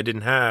suit that I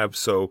didn't have,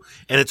 so...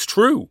 And it's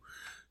true.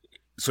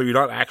 So you're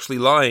not actually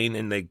lying,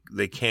 and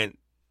they can't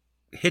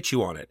hit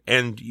you on it.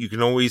 And you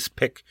can always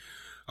pick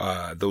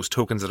those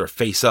tokens that are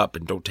face up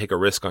and don't take a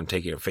risk on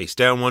taking a face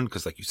down one,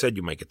 because like you said,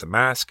 you might get the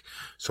mask.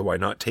 So why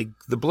not take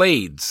the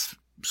blades?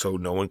 So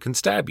no one can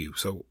stab you.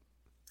 So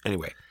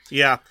anyway.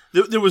 Yeah.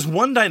 There was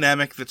one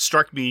dynamic that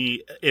struck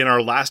me in our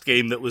last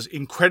game that was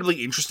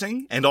incredibly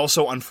interesting and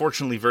also,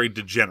 unfortunately, very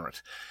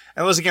degenerate.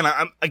 And was,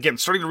 I'm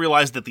starting to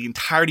realize that the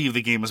entirety of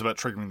the game is about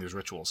triggering these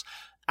rituals.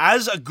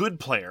 As a good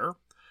player,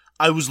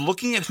 I was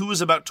looking at who was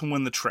about to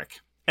win the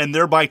trick and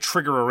thereby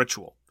trigger a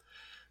ritual.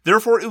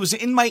 Therefore, it was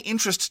in my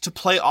interest to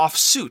play off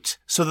suit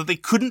so that they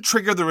couldn't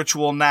trigger the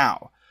ritual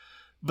now.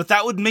 But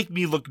that would make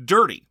me look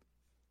dirty.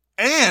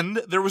 And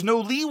there was no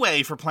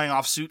leeway for playing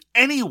off suit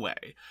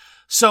anyway.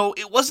 So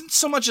it wasn't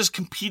so much as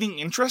competing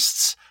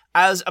interests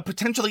as a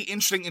potentially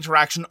interesting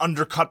interaction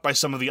undercut by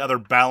some of the other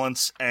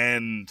balance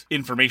and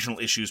informational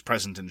issues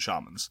present in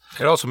Shamans.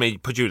 It also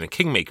put you in a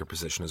kingmaker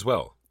position as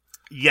well.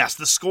 Yes,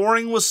 the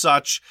scoring was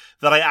such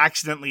that I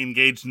accidentally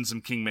engaged in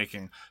some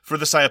kingmaking. For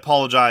this, I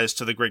apologize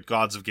to the great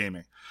gods of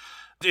gaming.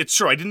 It's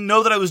true, I didn't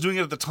know that I was doing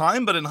it at the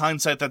time, but in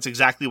hindsight, that's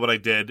exactly what I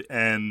did.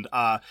 And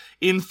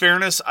in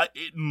fairness,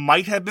 it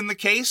might have been the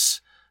case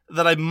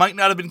that I might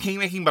not have been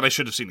kingmaking, but I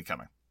should have seen it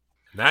coming.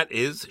 That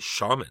is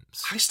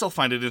Shamans. I still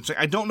find it interesting.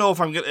 I don't know if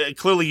I'm going to...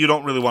 Clearly, you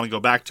don't really want to go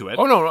back to it.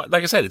 Oh, no,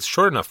 like I said, it's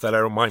short enough that I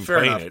don't mind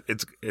playing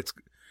it.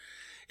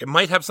 It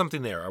might have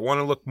something there. I want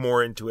to look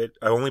more into it.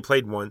 I only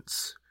played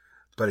once,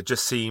 but it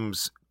just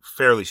seems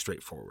fairly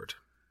straightforward.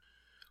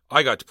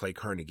 I got to play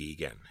Carnegie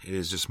again. It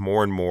is just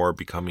more and more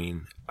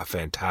becoming a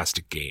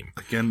fantastic game.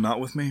 Again,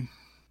 not with me.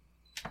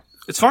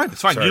 It's fine.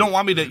 It's fine. Sorry. You don't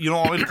want me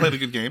to play the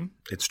good game.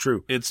 It's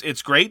true.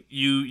 It's great.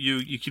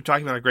 You keep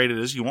talking about how great it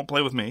is. You won't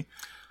play with me.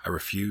 I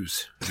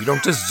refuse. You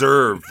don't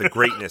deserve the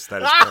greatness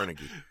that is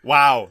Carnegie.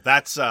 Wow,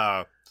 that's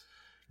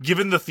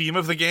given the theme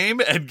of the game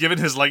and given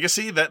his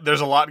legacy, that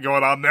there's a lot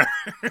going on there.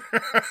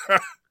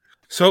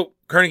 So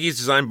Carnegie is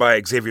designed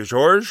by Xavier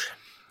Georges.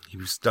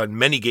 He's done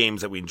many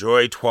games that we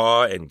enjoy,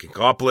 Troyes and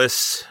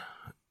Gigopolis.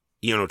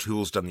 Ian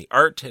O'Toole's done the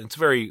art, and it's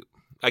very,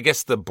 I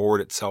guess the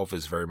board itself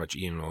is very much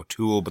Ian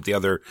O'Toole, but the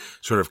other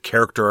sort of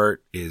character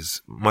art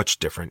is much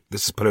different.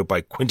 This is put out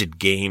by Quinted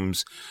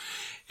Games,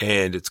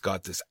 And it's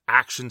got this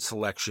action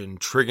selection,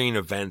 triggering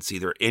events,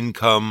 either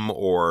income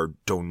or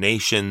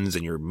donations,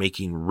 and you're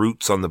making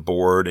routes on the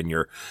board, and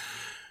you're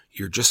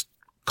just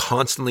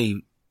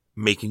constantly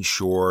making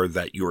sure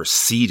that you're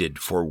seeded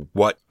for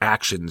what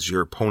actions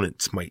your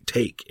opponents might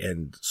take,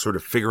 and sort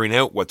of figuring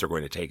out what they're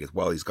going to take as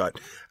well. He's got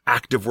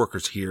active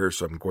workers here,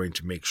 so I'm going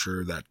to make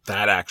sure that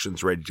that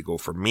action's ready to go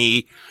for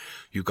me.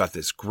 You've got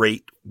this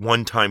great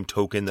one-time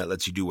token that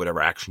lets you do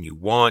whatever action you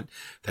want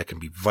that can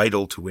be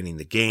vital to winning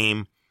the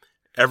game.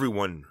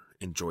 Everyone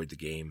enjoyed the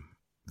game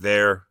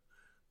there.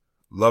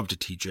 Love to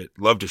teach it.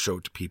 Love to show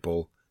it to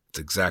people. It's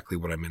exactly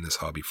what I'm in this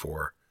hobby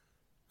for.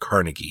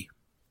 Carnegie.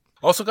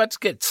 Also got to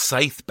get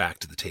Scythe back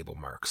to the table,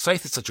 Mark.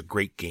 Scythe is such a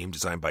great game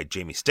designed by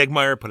Jamie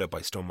Stegmaier, put out by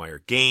Stonemaier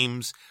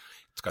Games.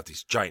 It's got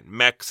these giant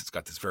mechs. It's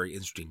got this very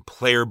interesting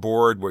player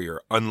board where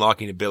you're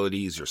unlocking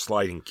abilities, you're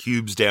sliding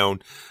cubes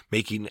down,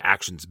 making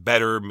actions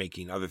better,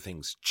 making other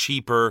things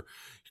cheaper,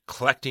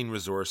 collecting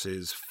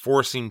resources,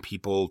 forcing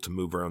people to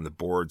move around the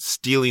board,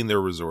 stealing their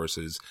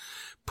resources,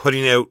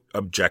 putting out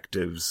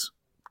objectives,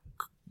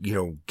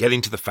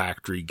 getting to the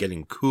factory,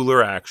 getting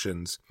cooler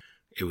actions.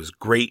 It was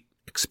great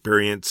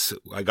experience.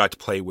 I got to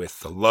play with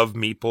the Love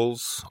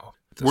Meeples.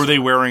 Were they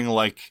wearing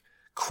like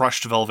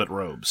crushed velvet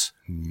robes?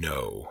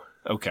 No.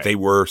 Okay. They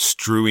were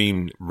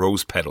strewing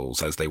rose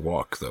petals as they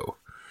walk, though.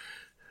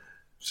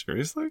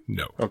 Seriously?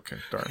 No. Okay,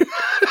 darn.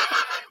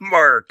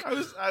 Mark.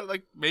 I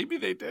maybe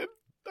they did.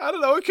 I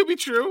don't know. It could be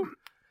true.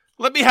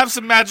 Let me have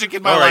some magic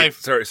in my All right. life.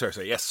 Sorry.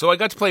 Yes. So I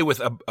got to play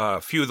with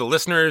a few of the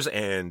listeners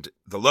and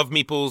the Love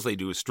Meeples. They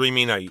do a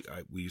streaming.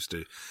 We used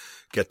to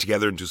get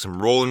together and do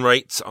some roll and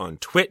writes on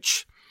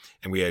Twitch,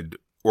 and we had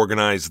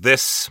organized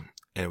this,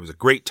 and it was a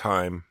great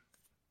time.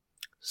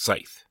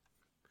 Scythe.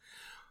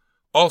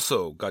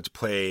 Also got to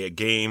play a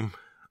game.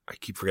 I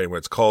keep forgetting what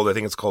it's called. I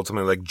think it's called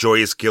something like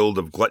Joyous Guild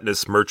of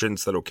Gluttonous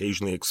Merchants that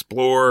occasionally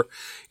explore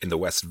in the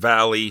West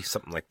Valley,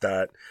 something like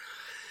that.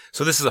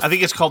 So this is I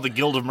think it's called the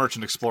Guild of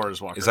Merchant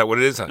Explorers, Walker. Is that what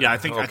it is? Yeah, I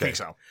think Okay.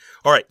 so.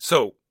 All right.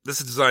 So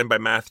this is designed by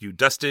Matthew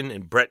Dustin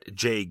and Brett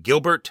J.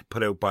 Gilbert,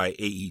 put out by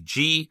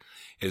AEG.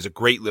 It is a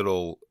great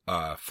little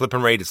flip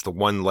and write. It's the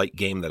one light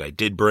game that I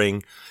did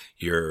bring.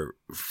 You're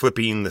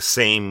flipping the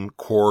same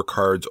core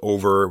cards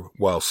over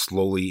while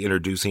slowly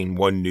introducing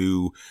one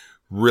new,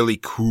 really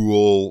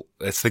cool.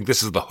 I think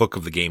this is the hook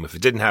of the game. If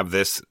it didn't have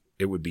this,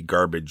 it would be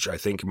garbage, I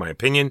think, in my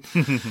opinion.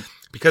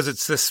 Because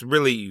it's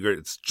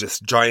it's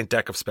just giant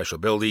deck of special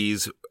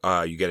abilities.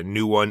 You get a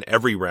new one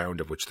every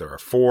round, of which there are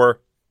 4.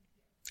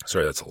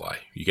 Sorry, that's a lie.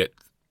 You get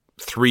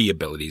 3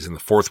 abilities, and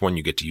the 4th one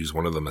you get to use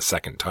one of them a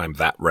second time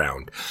that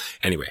round.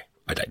 Anyway,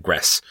 I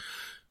digress.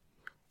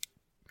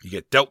 You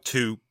get dealt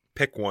 2,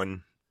 pick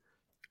 1.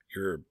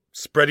 You're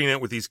spreading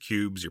out with these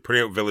cubes. You're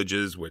putting out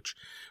villages, which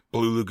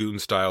Blue Lagoon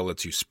style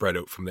lets you spread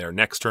out from there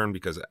next turn,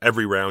 because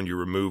every round you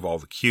remove all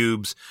the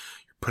cubes.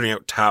 Putting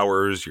out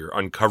towers, you're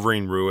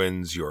uncovering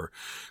ruins, you're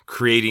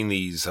creating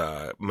these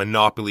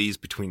monopolies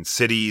between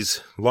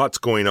cities. Lots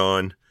going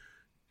on.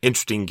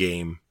 Interesting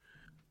game.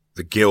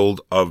 The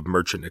Guild of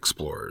Merchant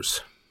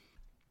Explorers.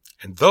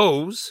 And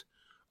those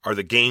are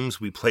the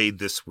games we played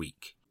this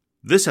week.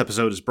 This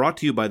episode is brought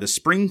to you by the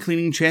spring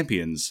cleaning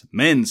champions,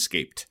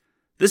 Manscaped.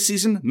 This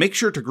season, make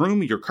sure to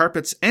groom your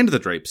carpets and the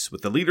drapes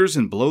with the leaders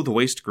in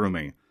below-the-waist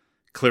grooming.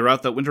 Clear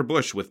out that winter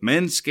bush with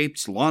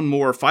Manscaped's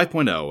Lawnmower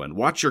 5.0 and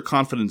watch your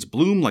confidence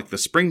bloom like the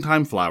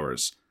springtime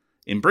flowers.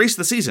 Embrace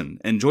the season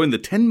and join the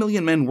 10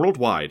 million men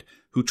worldwide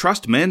who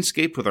trust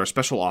Manscaped with our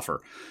special offer.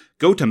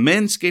 Go to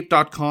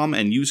manscaped.com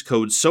and use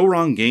code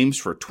SOWRONGGAMES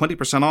for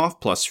 20%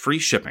 off plus free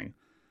shipping.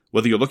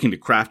 Whether you're looking to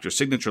craft your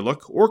signature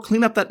look or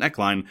clean up that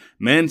neckline,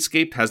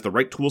 Manscaped has the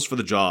right tools for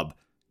the job.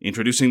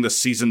 Introducing the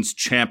season's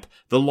champ,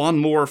 the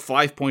Lawnmower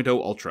 5.0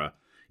 Ultra.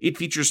 It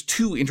features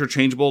 2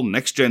 interchangeable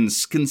next-gen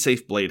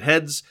skin-safe blade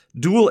heads,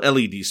 dual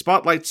LED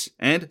spotlights,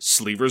 and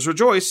Sleevers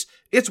Rejoice,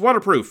 it's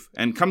waterproof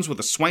and comes with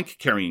a swank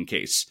carrying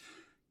case.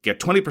 Get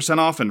 20%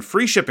 off and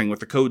free shipping with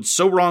the code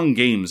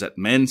SOWRONGGAMES at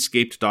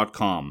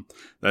manscaped.com.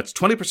 That's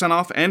 20%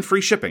 off and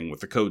free shipping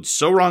with the code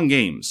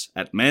SOWRONGGAMES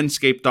at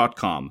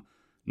manscaped.com.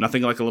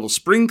 Nothing like a little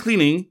spring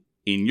cleaning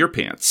in your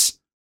pants.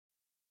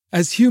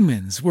 As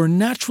humans, we're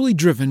naturally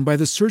driven by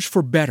the search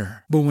for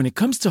better. But when it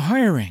comes to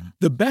hiring,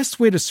 the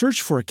best way to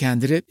search for a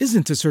candidate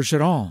isn't to search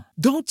at all.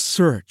 Don't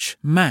search,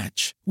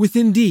 match with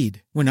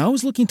Indeed. When I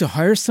was looking to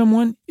hire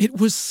someone, it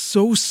was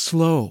so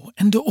slow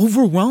and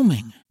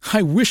overwhelming.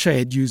 I wish I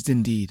had used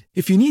Indeed.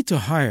 If you need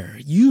to hire,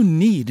 you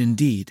need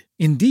Indeed.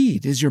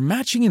 Indeed is your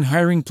matching and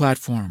hiring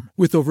platform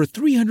with over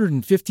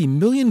 350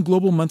 million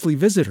global monthly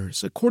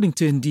visitors, according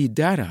to Indeed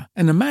data,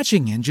 and a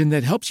matching engine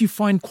that helps you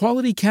find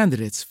quality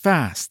candidates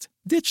fast.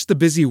 Ditch the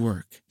busy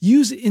work.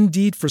 Use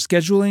Indeed for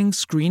scheduling,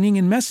 screening,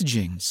 and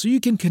messaging so you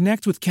can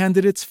connect with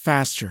candidates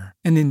faster.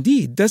 And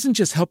Indeed doesn't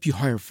just help you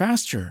hire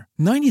faster.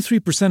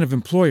 93% of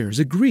employers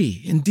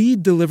agree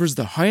Indeed delivers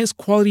the highest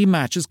quality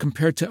matches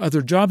compared to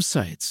other job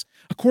sites.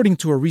 according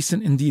to a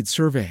recent Indeed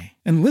survey.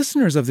 And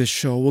listeners of this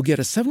show will get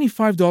a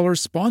 $75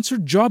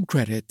 sponsored job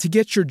credit to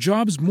get your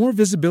jobs more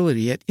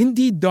visibility at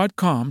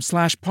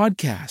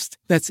Indeed.com/podcast.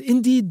 That's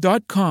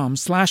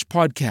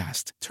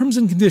Indeed.com/podcast. Terms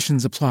and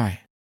conditions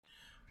apply.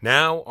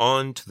 Now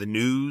on to the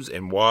news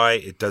and why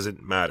it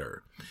doesn't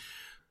matter.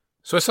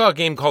 So I saw a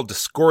game called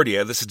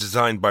Discordia. This is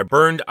designed by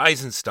Bernd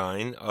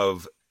Eisenstein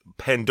of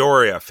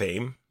Pandora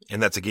fame,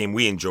 and that's a game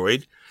we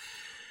enjoyed.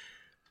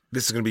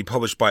 This is going to be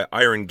published by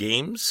Iron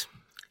Games.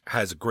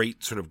 Has a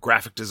great sort of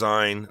graphic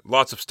design,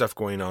 lots of stuff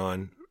going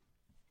on.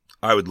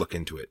 I would look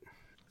into it.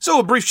 So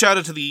a brief shout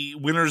out to the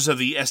winners of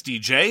the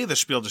SDJ, the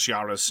Spiel des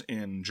Jahres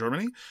in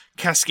Germany.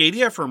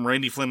 Cascadia from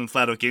Randy Flynn and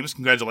Flat Out Games,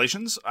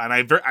 congratulations. And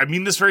I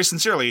mean this very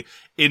sincerely,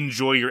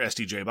 enjoy your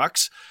SDJ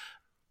bucks.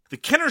 The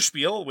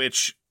Kennerspiel,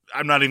 which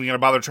I'm not even going to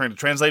bother trying to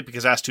translate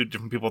because ask two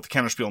different people what the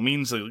Kennerspiel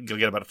means, so you'll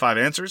get about 5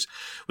 answers,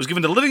 was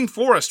given to Living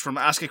Forest from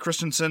Aske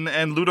Christensen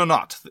and Ludo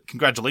Knott.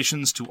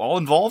 Congratulations to all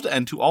involved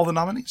and to all the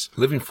nominees.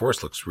 Living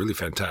Forest looks really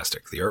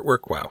fantastic. The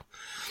artwork, wow.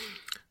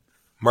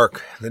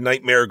 Mark, the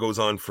nightmare goes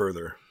on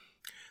further.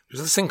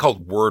 There's this thing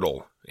called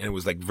Wordle, and it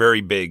was like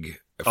very big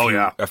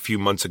a few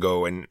months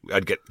ago, and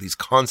I'd get these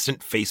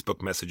constant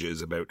Facebook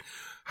messages about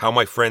how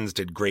my friends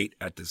did great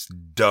at this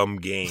dumb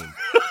game.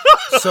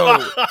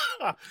 So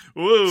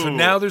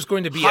now there's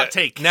going to be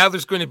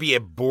there's going to be a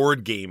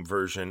board game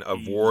version of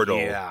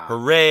Wordle. Yeah.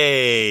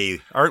 Hooray!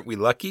 Aren't we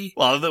lucky?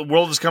 Well, the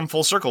world has come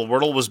full circle.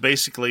 Wordle was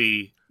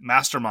basically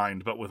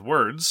Mastermind, but with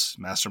words.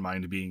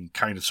 Mastermind being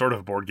kind of sort of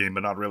a board game,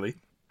 but not really.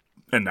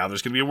 And now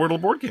there's going to be a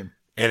Wordle board game.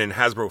 And in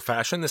Hasbro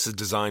fashion, this is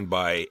designed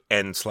by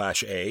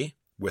N/A,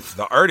 with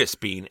the artist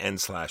being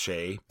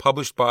N/A,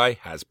 published by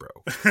Hasbro.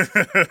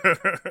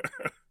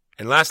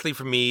 And lastly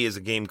for me is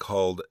a game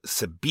called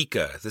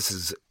Sabika. This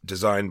is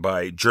designed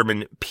by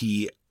German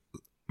P.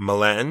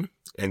 Milan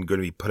and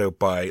going to be put out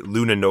by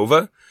Luna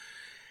Nova.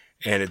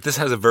 And this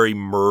has a very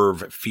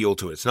Merv feel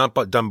to it. It's not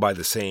done by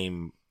the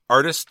same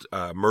artist.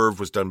 Merv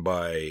was done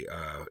by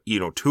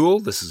Ian O'Toole.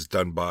 This is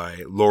done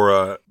by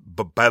Laura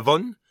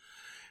Bevon.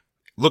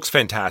 Looks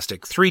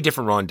fantastic. 3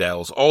 different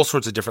rondelles, all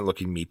sorts of different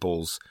looking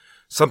meeples.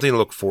 Something to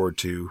look forward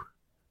to.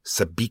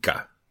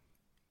 Sabika.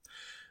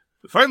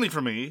 Finally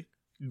for me,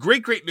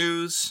 great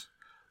news.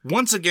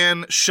 Once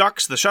again,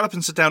 Shucks, the Shut Up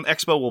and Sit Down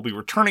Expo, will be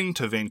returning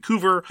to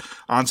Vancouver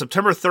on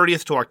September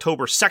 30th to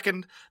October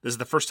 2nd. This is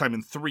the first time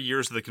in 3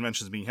 years that the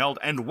convention is being held.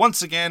 And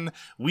once again,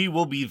 we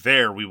will be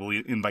there. We will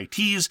be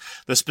invitees.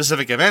 The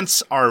specific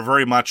events are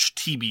very much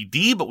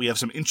TBD, but we have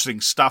some interesting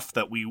stuff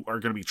that we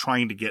are going to be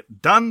trying to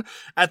get done.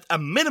 At a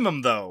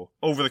minimum, though,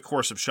 over the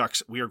course of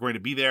Shucks, we are going to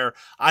be there.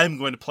 I'm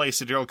going to play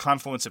Sidereal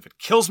Confluence if it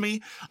kills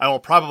me. I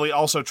will probably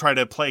also try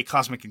to play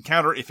Cosmic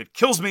Encounter if it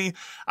kills me.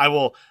 I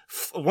will,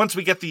 once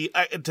we get to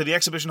the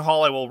exhibition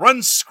hall, I will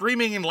run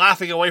screaming and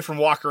laughing away from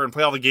Walker and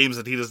play all the games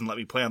that he doesn't let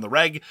me play on the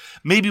reg.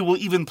 Maybe we'll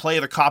even play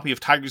the copy of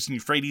Tigris and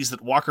Euphrates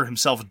that Walker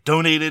himself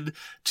donated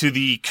to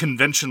the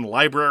convention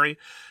library.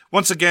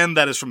 Once again,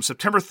 that is from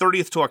September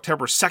 30th to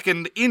October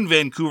 2nd in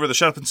Vancouver, the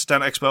Shut Up and Sit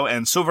Down Expo,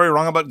 and So Very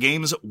Wrong About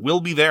Games will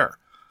be there.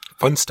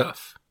 Fun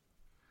stuff.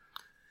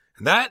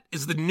 And that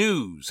is the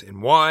news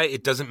and why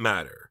it doesn't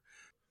matter.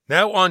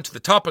 Now on to the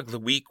topic of the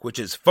week, which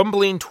is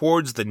fumbling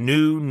towards the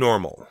new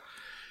normal.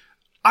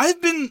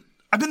 I've been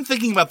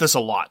thinking about this a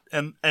lot,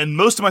 and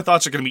most of my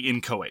thoughts are going to be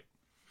inchoate,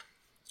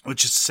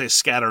 which is to say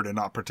scattered and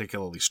not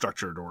particularly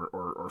structured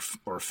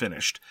or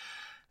finished.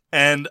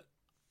 And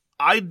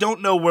I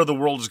don't know where the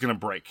world is going to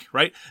break,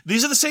 right?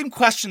 These are the same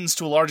questions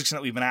to a large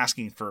extent we've been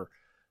asking for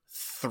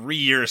 3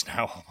 years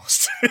now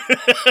almost.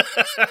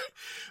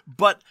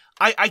 But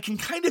I can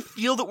kind of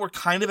feel that we're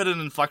kind of at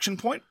an inflection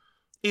point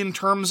in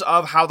terms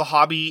of how the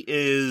hobby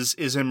is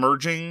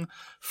emerging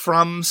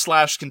from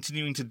 /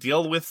 continuing to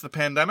deal with the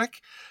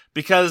pandemic.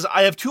 Because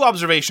I have 2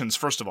 observations,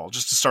 first of all,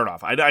 just to start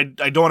off. I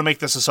don't want to make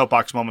this a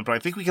soapbox moment, but I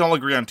think we can all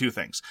agree on 2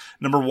 things.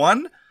 Number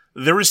 1,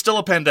 there is still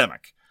a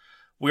pandemic.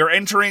 We are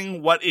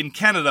entering what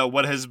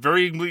has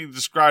very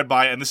described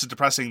by, and this is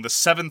depressing, the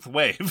 7th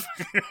wave,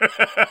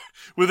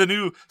 with a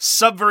new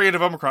subvariant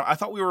of Omicron. I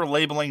thought we were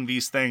labeling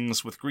these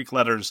things with Greek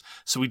letters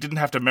so we didn't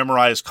have to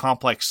memorize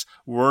complex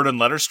word and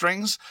letter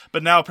strings,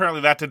 but now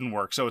apparently that didn't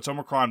work, so it's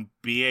Omicron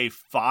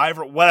BA5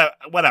 or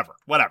whatever.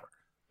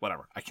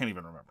 I can't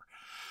even remember.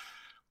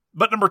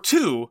 But number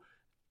 2,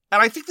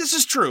 and I think this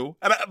is true,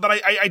 but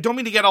I don't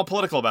mean to get all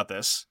political about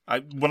this.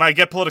 When I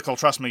get political,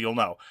 trust me, you'll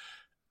know.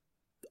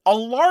 A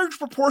large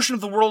proportion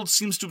of the world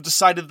seems to have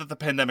decided that the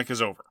pandemic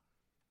is over.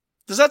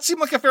 Does that seem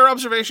like a fair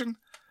observation?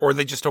 Or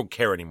they just don't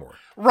care anymore.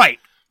 Right.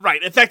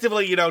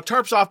 Effectively,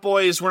 tarps off,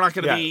 boys. We're not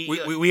going to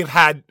be... We have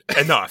had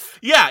enough.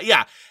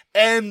 Yeah.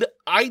 And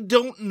I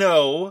don't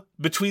know,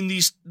 between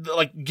these...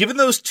 given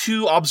those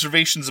 2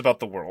 observations about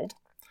the world,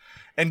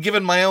 and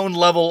given my own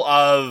level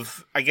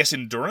of, I guess,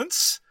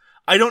 endurance,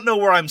 I don't know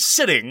where I'm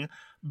sitting,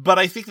 but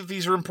I think that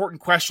these are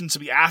important questions to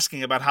be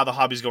asking about how the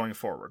hobby's going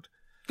forward.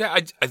 Yeah,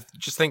 I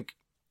just think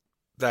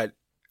that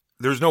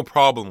there's no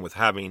problem with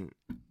having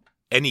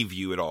any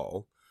view at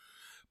all.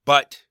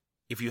 But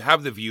if you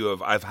have the view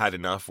of I've had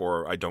enough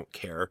or I don't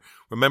care,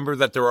 remember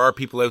that there are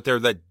people out there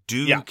that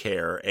do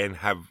care and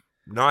have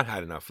not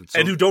had enough.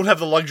 And who don't have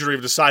the luxury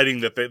of deciding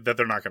that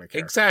they're not going to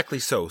care. Exactly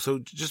so. So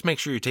just make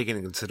sure you're taking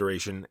into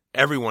consideration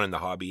everyone in the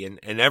hobby,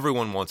 and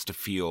everyone wants to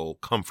feel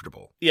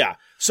comfortable. Yeah.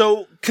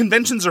 So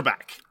conventions are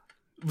back,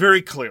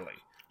 very clearly.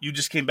 You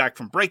just came back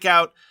from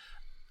Breakout.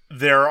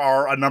 There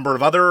are a number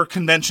of other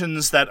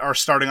conventions that are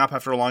starting up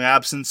after a long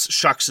absence.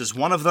 Shucks is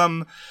one of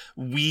them.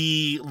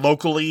 We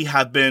locally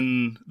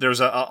there's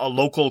a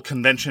local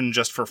convention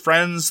just for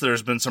friends.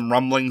 There's been some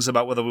rumblings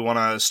about whether we want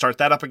to start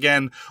that up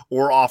again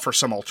or offer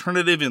some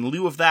alternative in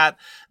lieu of that.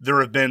 There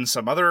have been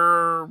some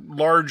other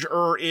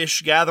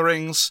larger-ish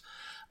gatherings.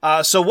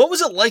 So what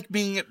was it like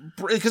being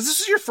because this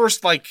is your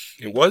first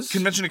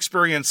convention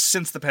experience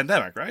since the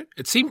pandemic, right?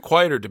 It seemed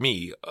quieter to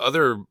me.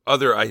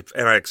 I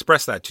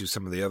expressed that to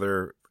some of the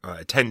other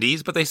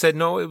attendees, but they said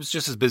no, it was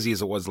just as busy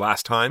as it was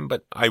last time.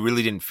 But I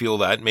really didn't feel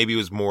that. Maybe it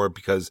was more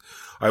because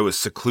I was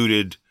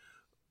secluded.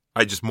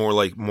 I just more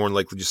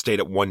likely just stayed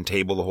at one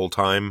table the whole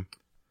time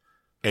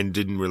and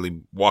didn't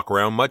really walk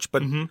around much.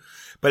 But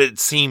but it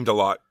seemed a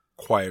lot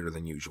quieter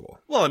than usual.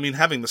 Well, I mean,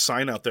 having the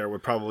sign out there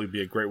would probably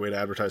be a great way to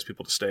advertise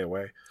people to stay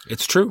away.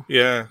 It's true.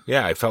 Yeah.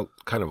 Yeah, I felt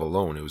kind of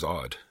alone. It was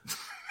odd.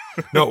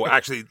 No,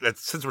 actually,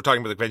 since we're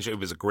talking about the convention, it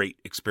was a great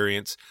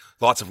experience.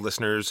 Lots of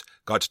listeners,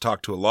 got to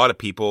talk to a lot of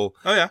people.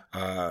 Oh,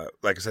 yeah.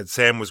 Like I said,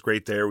 Sam was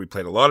great there. We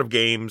played a lot of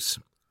games.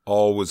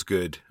 All was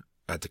good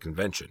at the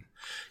convention.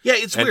 Yeah,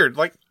 it's weird.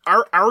 Like,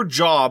 our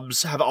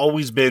jobs have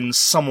always been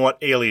somewhat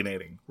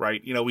alienating,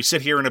 right? You know, we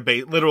sit here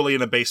literally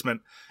in a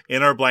basement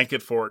in our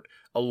blanket fort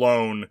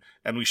alone,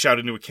 and we shout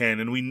into a can,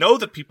 and we know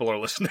that people are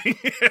listening.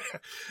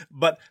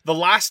 But the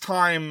last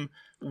time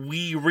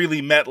we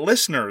really met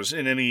listeners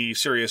in any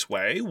serious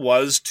way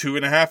was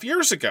 2.5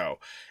 years ago.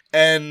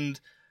 And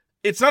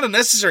it's not a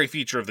necessary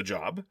feature of the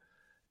job,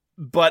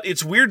 but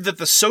it's weird that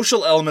the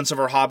social elements of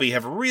our hobby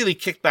have really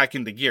kicked back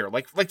into gear.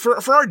 Like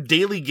for our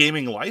daily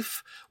gaming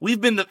life, we've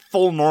been at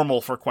full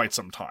normal for quite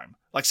some time.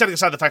 Like, setting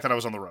aside the fact that I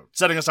was on the road,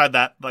 setting aside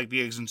that, like,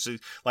 the agency,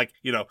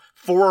 4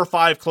 or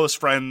 5 close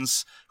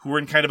friends who were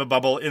in kind of a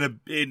bubble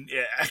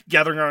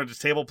gathering around a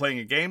table playing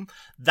a game,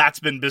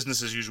 that's been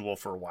business as usual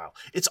for a while.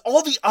 It's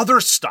all the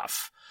other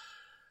stuff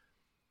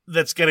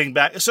that's getting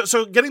back.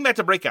 So getting back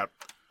to Breakout,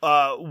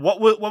 what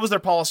was their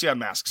policy on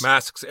masks?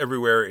 Masks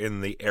everywhere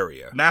in the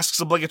area. Masks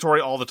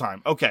obligatory all the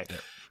time. Okay.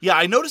 Yeah,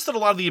 I noticed that a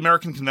lot of the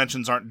American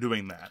conventions aren't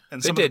doing that.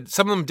 And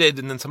Some of them did,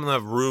 and then some of them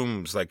have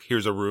rooms, like,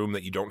 here's a room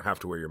that you don't have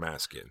to wear your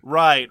mask in.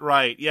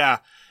 Right, yeah.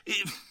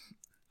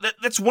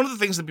 That's one of the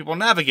things that people are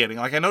navigating.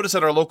 Like, I noticed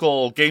at our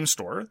local game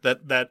store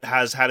that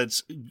has had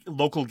its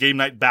local game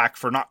night back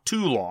for not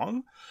too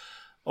long,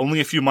 only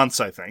a few months,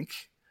 I think.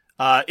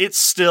 It's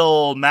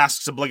still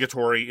masks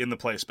obligatory in the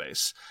play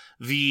space.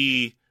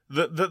 The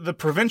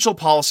provincial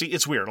policy,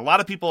 it's weird. A lot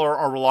of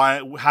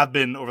people have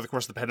been, over the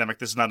course of the pandemic,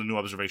 this is not a new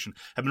observation,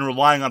 have been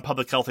relying on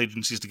public health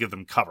agencies to give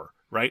them cover,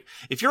 right?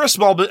 If you're a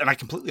small and I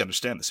completely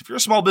understand this, if you're a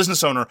small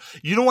business owner,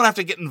 you don't want to have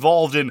to get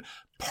involved in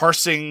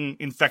parsing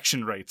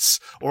infection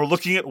rates or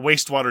looking at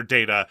wastewater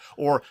data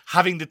or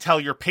having to tell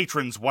your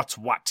patrons what's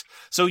what.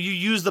 So you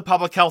use the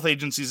public health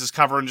agencies as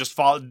cover and just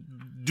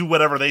do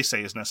whatever they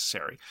say is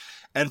necessary.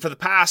 And for the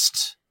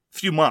past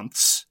few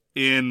months,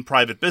 in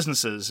private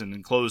businesses and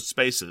enclosed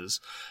spaces,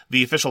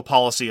 the official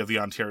policy of the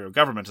Ontario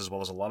government, as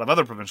well as a lot of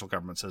other provincial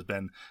governments, has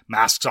been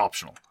masks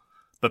optional.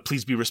 But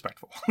please be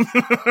respectful,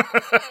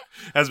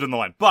 has been the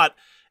line. But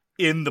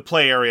in the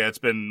play area, it's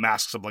been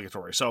masks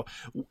obligatory. So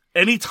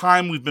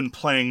anytime we've been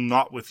playing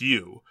not with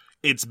you,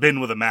 it's been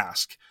with a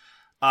mask.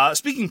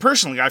 Speaking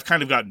personally, I've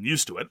kind of gotten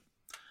used to it.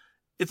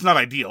 It's not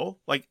ideal.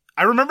 Like,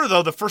 I remember,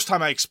 though, the first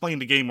time I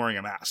explained a game wearing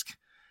a mask.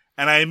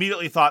 And I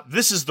immediately thought,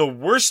 this is the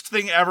worst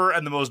thing ever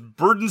and the most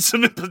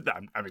burdensome.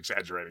 I'm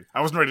exaggerating.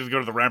 I wasn't ready to go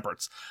to the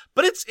ramparts.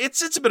 But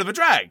it's a bit of a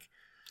drag.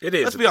 It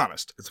is. Let's be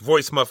honest. It's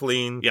voice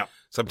muffling. Yeah.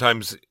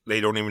 Sometimes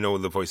they don't even know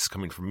the voice is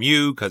coming from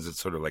you because it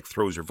sort of like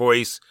throws your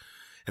voice.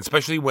 And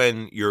especially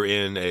when you're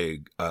in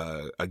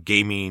a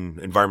gaming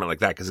environment like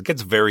that, because it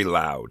gets very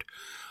loud.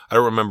 I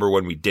don't remember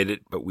when we did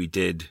it, but we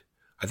did.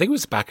 I think it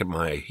was back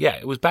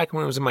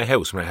when I was in my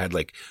house, when I had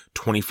like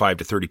 25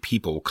 to 30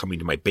 people coming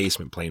to my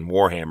basement playing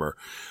Warhammer.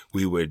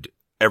 We would,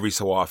 every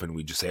so often,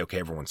 we'd just say, okay,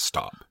 everyone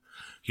stop.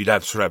 You'd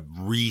have sort of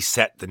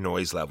reset the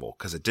noise level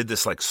because it did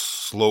this like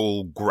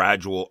slow,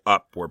 gradual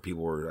up where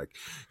people were like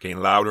getting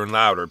louder and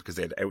louder because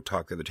they had to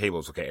out-talk the other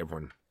tables. Okay,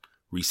 everyone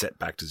reset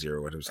back to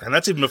zero. And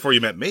that's even before you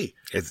met me.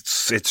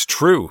 It's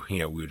true.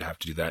 We would have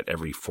to do that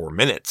every 4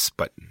 minutes,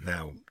 but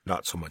now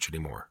not so much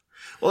anymore.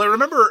 Well, I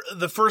remember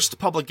the first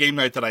public game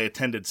night that I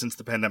attended since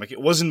the pandemic.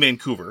 It was in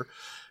Vancouver.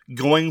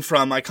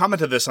 I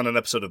commented this on an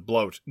episode of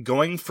Bloat,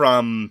 going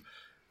from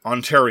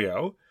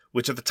Ontario,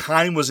 which at the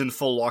time was in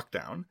full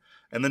lockdown,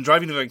 and then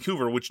driving to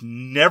Vancouver, which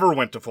never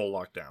went to full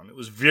lockdown. It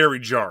was very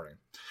jarring.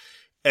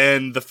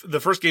 And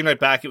the first game night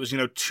back, it was,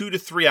 2 to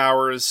 3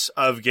 hours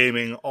of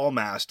gaming, all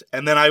masked,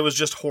 and then I was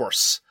just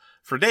hoarse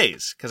for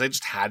days because I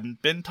just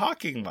hadn't been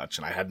talking much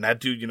and I hadn't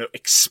had to,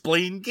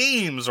 explain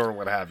games or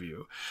what have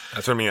you.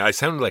 That's what I mean. I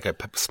sounded like I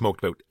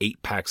smoked about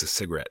 8 packs of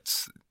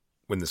cigarettes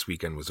when this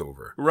weekend was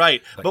over.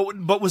 Right.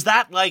 But was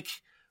that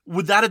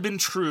would that have been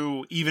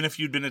true even if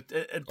you'd been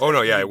Oh,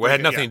 no, yeah. It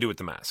had nothing to do with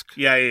the mask.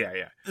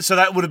 Yeah. So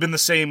that would have been the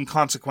same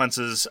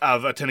consequences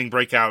of attending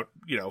Breakout,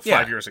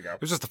 5 years ago.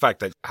 It was just the fact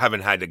that I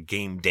haven't had a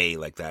game day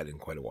like that in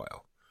quite a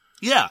while.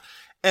 Yeah.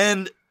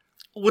 And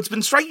what's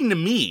been striking to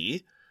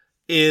me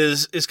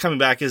is coming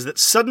back is that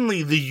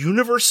suddenly the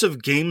universe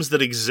of games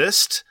that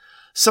exist,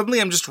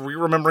 suddenly I'm just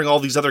remembering all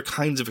these other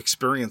kinds of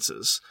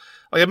experiences.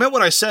 Like I meant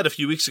what I said a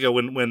few weeks ago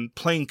when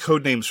playing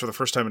Codenames for the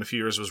first time in a few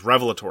years was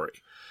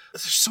revelatory.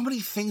 There's so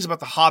many things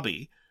about the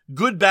hobby,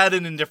 good, bad,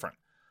 and indifferent,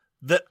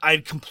 that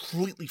I'd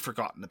completely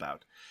forgotten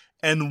about.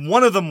 And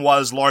one of them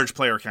was large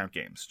player count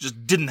games.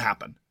 Just didn't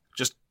happen.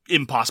 Just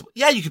impossible.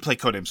 Yeah, you could play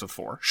Codenames with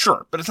 4,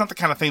 sure, but it's not the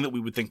kind of thing that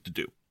we would think to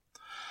do.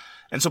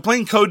 And so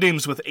playing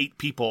Codenames with 8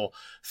 people,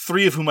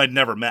 3 of whom I'd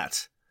never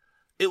met,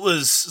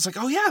 it's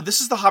like, oh yeah, this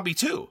is the hobby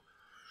too.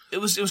 It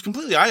was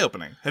completely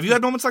eye-opening. Have you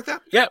had moments like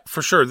that? Yeah,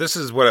 for sure. This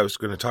is what I was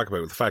going to talk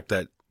about, with the fact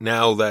that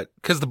now that,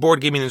 because the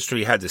board gaming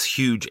industry had this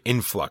huge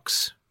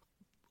influx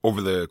over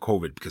the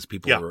COVID, because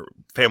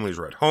families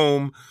were at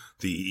home,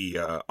 the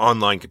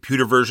online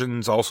computer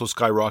versions also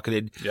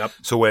skyrocketed. Yep.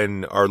 So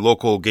when our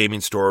local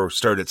gaming store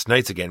started its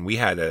nights again, we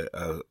had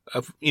a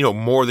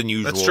more than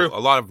usual, That's true. A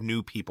lot of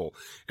new people,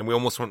 and we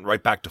almost went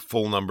right back to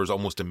full numbers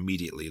almost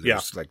immediately.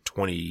 There's like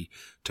 20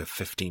 to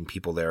 15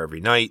 people there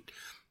every night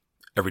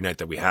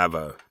that we have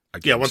a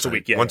game once a site.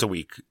 week. Yeah, once a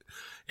week.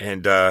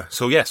 And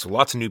so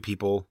lots of new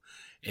people.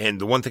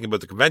 And the one thing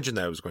about the convention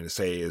that I was going to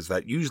say is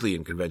that usually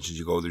in conventions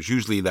you go, there's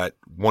usually that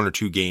 1 or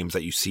 2 games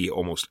that you see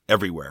almost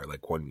everywhere.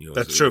 Like one,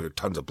 That's true.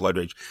 Tons of Blood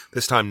Rage.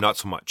 This time, not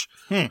so much.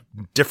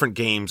 Different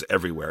games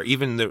everywhere.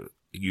 Even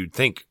you'd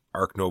think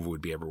Arc Nova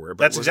would be everywhere.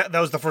 But that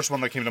was the first one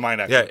that came to mind,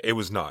 actually. Yeah, it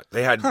was not.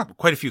 They had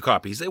quite a few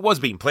copies. It was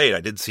being played.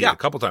 I did see it a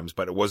couple times,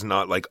 but it was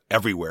not like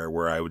everywhere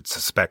where I would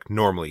suspect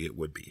normally it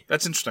would be.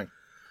 That's interesting.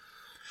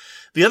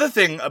 The other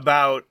thing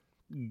about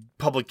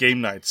public game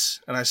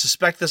nights, and I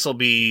suspect this will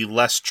be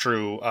less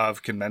true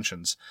of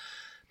conventions,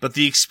 but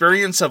the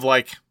experience of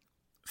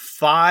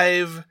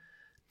 5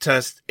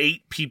 to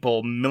 8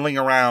 people milling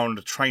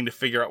around trying to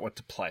figure out what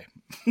to play.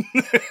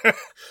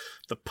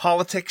 The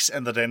politics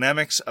and the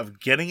dynamics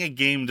of getting a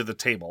game to the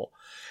table.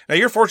 Now,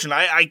 you're fortunate.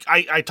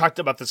 I talked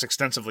about this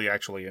extensively,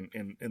 actually,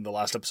 in the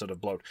last episode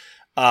of Bloat.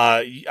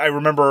 I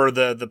remember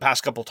the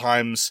past couple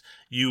times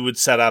you would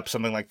set up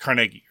something like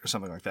Carnegie or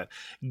something like that.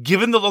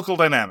 Given the local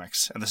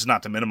dynamics, and this is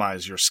not to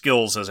minimize your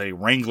skills as a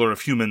wrangler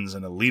of humans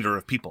and a leader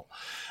of people,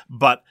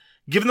 but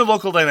given the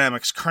local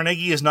dynamics,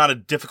 Carnegie is not a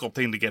difficult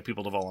thing to get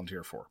people to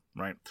volunteer for,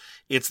 right?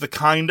 It's the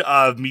kind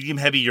of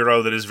medium-heavy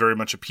Euro that is very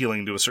much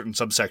appealing to a certain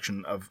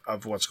subsection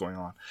of what's going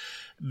on.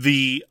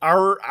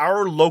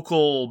 Our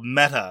local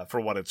meta, for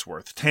what it's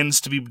worth,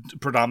 tends to be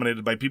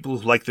predominated by people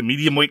who like the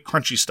medium-weight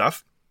crunchy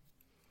stuff,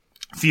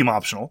 theme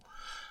optional,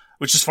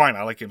 which is fine.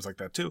 I like games like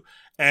that too.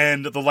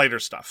 And the lighter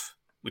stuff,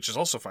 which is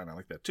also fine. I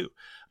like that too.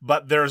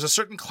 But there's a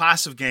certain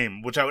class of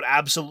game which I would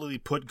absolutely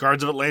put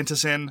Guards of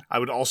Atlantis in. I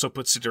would also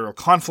put Sidereal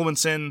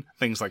Confluence in,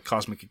 things like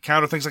Cosmic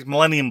Encounter, things like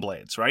Millennium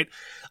Blades, right?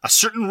 A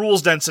certain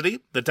rules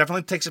density that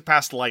definitely takes it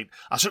past light,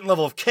 a certain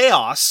level of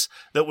chaos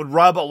that would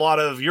rub a lot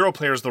of Euro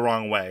players the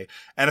wrong way,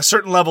 and a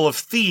certain level of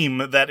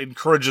theme that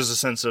encourages a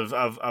sense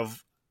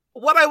of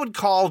what I would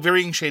call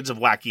varying shades of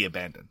wacky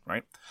abandon,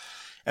 right?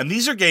 And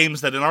these are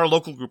games that in our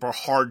local group are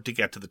hard to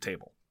get to the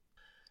table.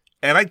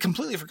 And I'd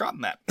completely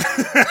forgotten that.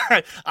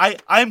 I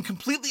am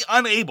completely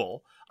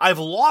unable. I've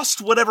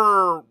lost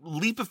whatever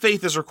leap of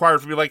faith is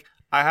required for me. Like,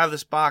 I have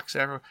this box.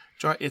 Everyone,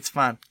 it's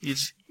fun.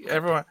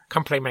 Everyone,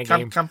 come play my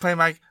game. Come play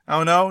my.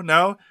 Oh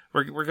no,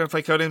 we're gonna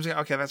play Codenames.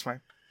 Okay, that's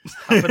fine.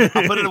 I'll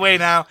put it away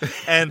now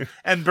and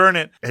burn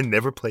it and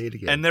never play it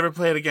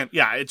again.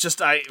 Yeah, it's just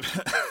Do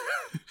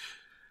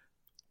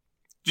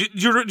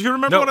you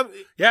remember what?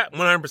 Yeah,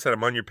 100%.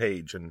 I'm on your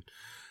page, and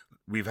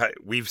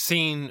we've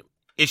seen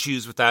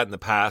issues with that in the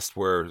past,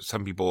 where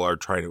some people are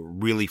trying to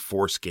really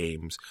force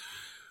games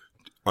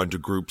onto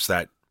groups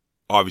that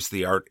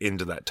obviously aren't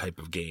into that type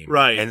of game,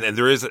 right? And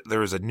there is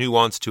a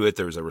nuance to it.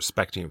 There's a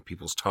respecting of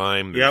people's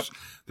time.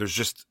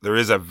 There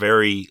is a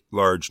very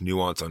large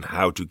nuance on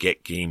how to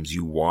get games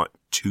you want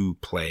to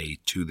play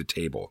to the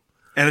table.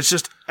 And it's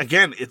just,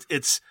 again,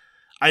 it's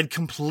I'd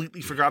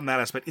completely forgotten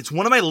that aspect. It's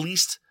one of my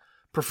least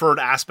preferred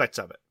aspects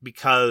of it,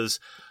 because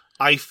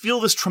I feel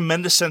this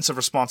tremendous sense of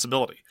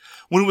responsibility.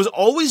 When it was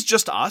always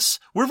just us,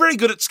 we're very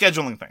good at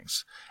scheduling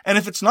things. And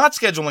if it's not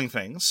scheduling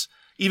things,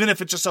 even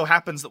if it just so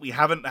happens that we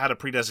haven't had a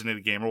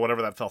pre-designated game or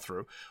whatever that fell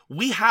through,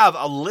 we have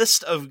a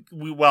list of,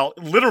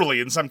 literally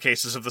in some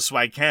cases, of the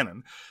swag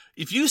canon.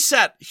 If you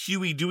set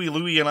Huey, Dewey,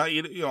 Louie,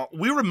 and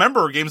we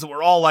remember games that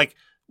were all like,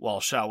 well,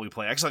 shall we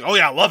play X? Like, oh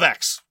yeah, I love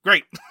X.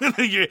 Great.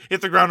 You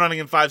hit the ground running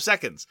in 5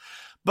 seconds.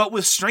 But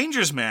with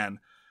Strangers, man,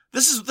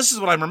 this is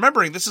what I'm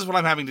remembering. This is what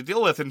I'm having to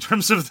deal with in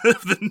terms of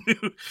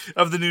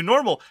the new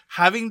normal,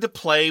 having to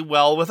play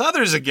well with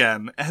others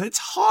again, and it's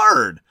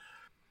hard.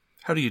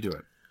 How do you do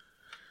it?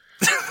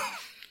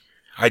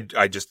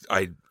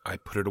 I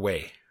put it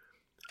away.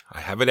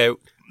 I have it out.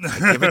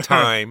 I give it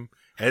time.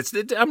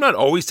 And I'm not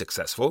always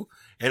successful,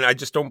 and I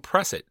just don't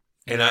press it.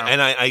 And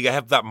I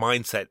have that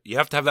mindset. You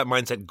have to have that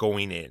mindset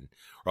going in,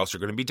 or else you're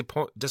going to be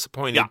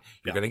disappointed. Yeah.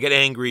 You're going to get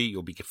angry.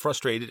 You'll be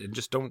frustrated, and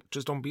just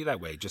don't be that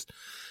way.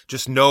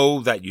 Just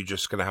know that you're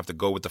just going to have to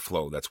go with the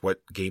flow. That's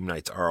what game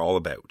nights are all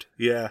about.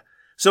 Yeah.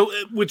 So,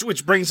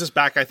 which brings us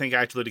back, I think,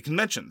 actually to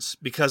conventions,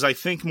 because I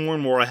think more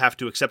and more I have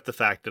to accept the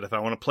fact that if I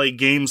want to play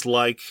games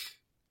like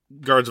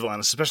Guards of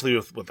Atlantis, especially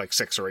with like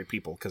 6 or 8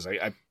 people, because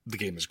the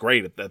game is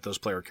great at those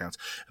player counts.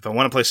 If I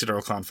want to play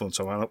Sidereal Confluence,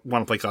 I want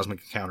to play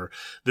Cosmic Encounter,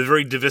 the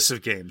very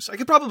divisive games, I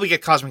could probably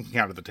get Cosmic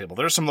Encounter at the table.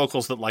 There are some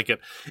locals that like it,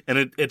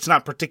 and it's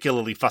not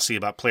particularly fussy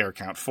about player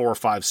count, 4,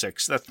 5,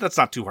 6. That's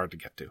not too hard to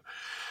get to.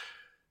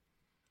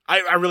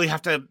 I really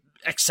have to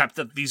accept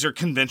that these are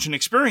convention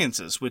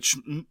experiences, which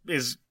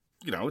is,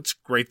 it's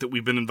great that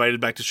we've been invited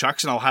back to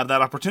Chuck's, and I'll have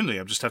that opportunity.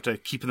 I just have to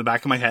keep in the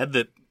back of my head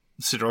that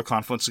Sidereal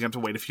Confluence is going to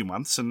have to wait a few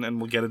months, and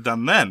we'll get it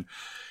done then.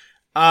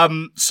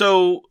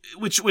 So,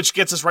 which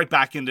gets us right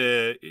back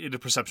into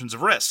perceptions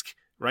of risk,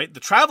 right? The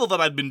travel that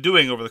I'd been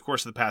doing over the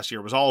course of the past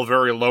year was all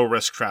very low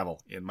risk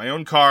travel in my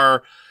own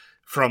car,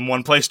 from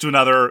one place to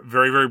another.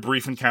 Very, very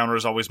brief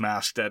encounters, always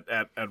masked at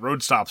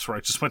road stops where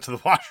I just went to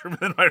the washroom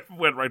and then I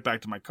went right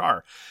back to my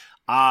car.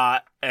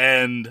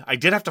 And I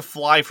did have to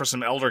fly for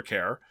some elder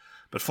care,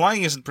 but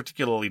flying isn't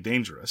particularly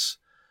dangerous.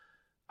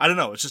 I don't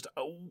know. It's just,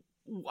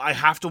 I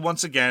have to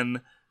once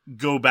again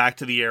go back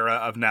to the era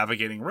of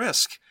navigating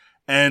risk.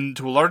 And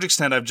to a large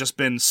extent, I've just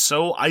been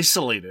so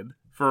isolated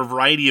for a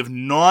variety of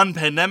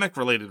non-pandemic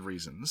related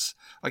reasons.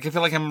 Like, I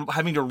feel like I'm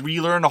having to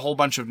relearn a whole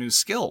bunch of new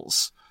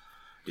skills.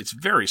 It's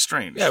very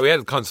strange. Yeah, we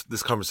had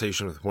this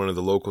conversation with one of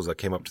the locals that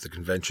came up to the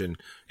convention,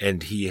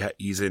 and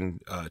he's in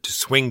to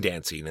swing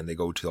dancing, and they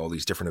go to all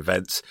these different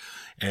events,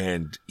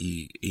 and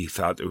he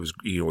thought it was,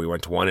 we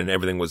went to one, and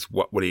everything was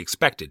what he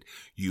expected.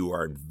 You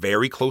are in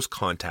very close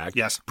contact,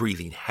 yes,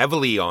 breathing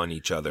heavily on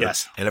each other,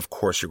 yes, and of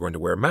course you're going to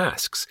wear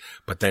masks.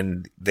 But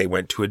then they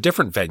went to a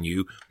different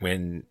venue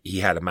when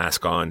he had a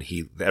mask on.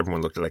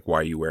 Everyone looked at like, why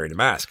are you wearing a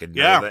mask? And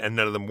none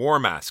of them wore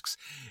masks.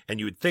 And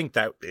you would think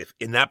that if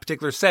in that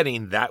particular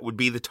setting, that would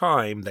be the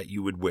time that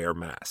you would wear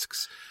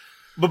masks.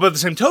 But by the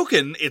same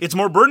token, it's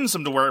more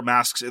burdensome to wear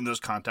masks in those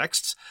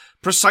contexts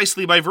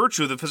precisely by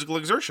virtue of the physical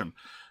exertion.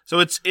 So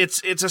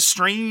it's a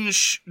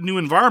strange new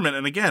environment.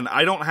 And again,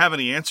 I don't have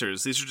any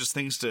answers. These are just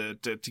things to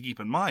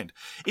keep in mind.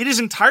 It is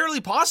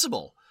entirely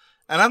possible.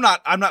 And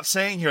I'm not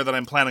saying here that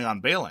I'm planning on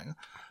bailing,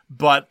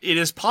 but it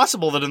is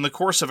possible that in the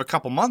course of a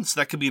couple months,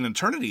 that could be an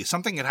eternity.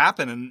 Something could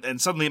happen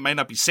and suddenly it might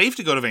not be safe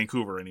to go to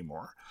Vancouver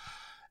anymore.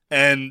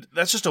 And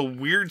that's just a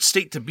weird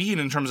state to be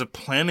in terms of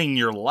planning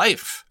your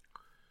life.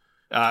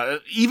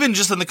 Even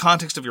just in the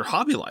context of your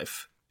hobby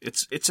life.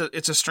 It's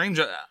a strange,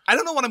 I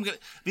don't know what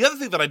the other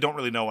thing that I don't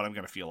really know what I'm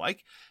going to feel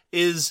like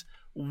is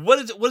what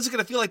is it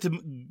going to feel like to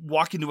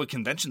walk into a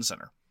convention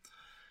center?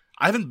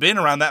 I haven't been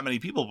around that many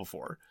people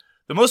before.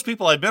 The most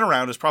people I've been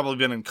around has probably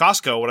been in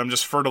Costco when I'm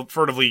just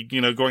furtively,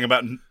 going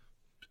about and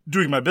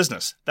doing my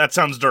business. That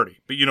sounds dirty,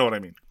 but you know what I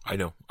mean. I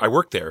know. I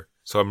work there,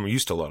 so I'm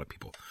used to a lot of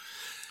people.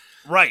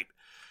 Right.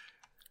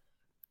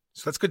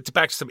 So let's get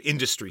back to some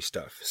industry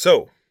stuff.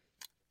 So,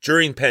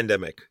 during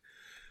pandemic,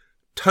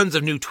 tons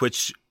of new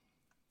Twitch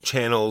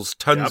channels,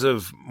 tons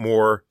of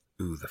more,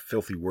 the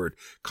filthy word,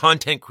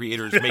 content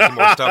creators making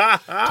more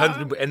stuff.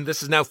 And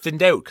this is now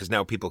thinned out because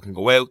now people can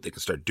go out, they can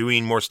start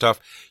doing more stuff.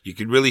 You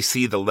can really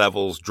see the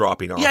levels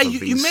dropping off. Yeah,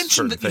 you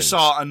mentioned that you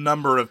saw a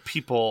number of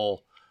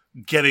people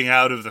getting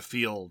out of the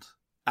field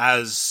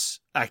as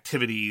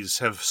activities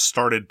have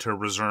started to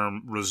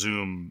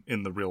resume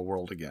in the real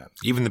world again.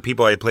 Even the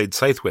people I played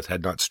Scythe with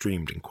had not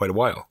streamed in quite a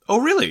while. Oh,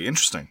 really?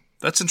 Interesting.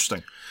 That's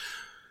interesting.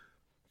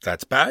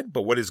 That's bad,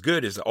 but what is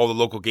good is all the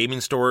local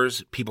gaming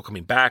stores, people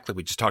coming back, like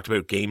we just talked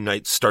about, game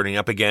nights starting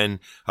up again,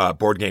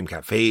 board game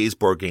cafes,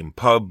 board game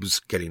pubs,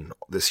 getting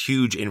this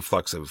huge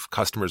influx of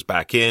customers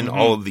back in,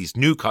 all of these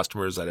new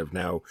customers that have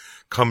now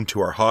come to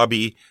our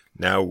hobby,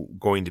 now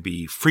going to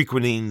be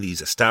frequenting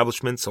these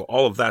establishments, so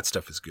all of that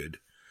stuff is good.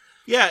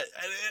 Yeah,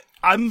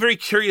 I'm very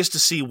curious to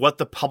see what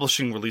the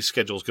publishing release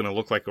schedule is going to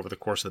look like over the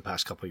course of the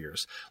past couple of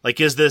years. Like,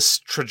 is this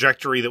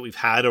trajectory that we've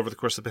had over the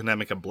course of the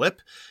pandemic a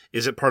blip?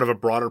 Is it part of a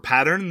broader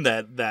pattern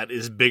that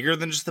is bigger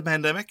than just the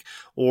pandemic?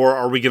 Or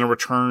are we going to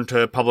return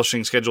to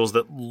publishing schedules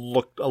that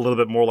look a little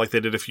bit more like they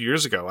did a few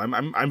years ago?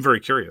 I'm very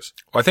curious.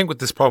 Well, I think with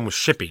this problem with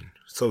shipping.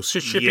 So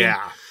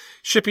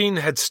shipping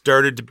had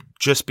started to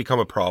just become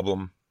a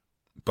problem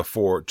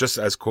before, just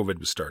as COVID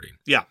was starting.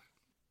 Yeah.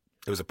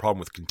 There was a problem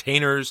with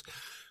containers.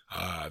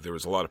 There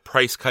was a lot of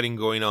price cutting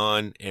going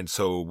on, and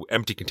so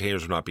empty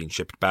containers were not being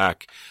shipped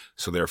back,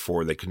 so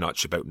therefore they could not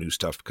ship out new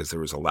stuff because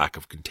there was a lack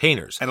of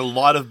containers. And a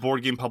lot of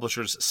board game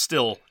publishers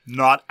still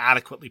not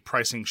adequately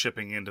pricing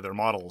shipping into their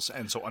models,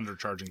 and so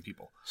undercharging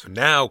people. So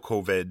now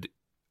COVID,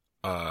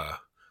 I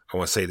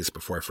want to say this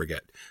before I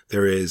forget,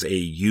 there is a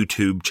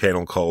YouTube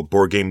channel called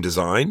Board Game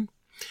Design,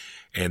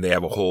 And they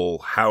have a whole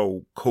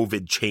how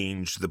COVID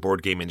changed the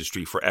board game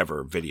industry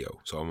forever video.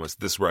 So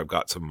this is where I've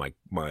got some of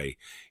my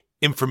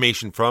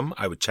information from.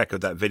 I would check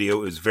out that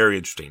video. It was very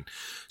interesting.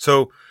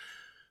 So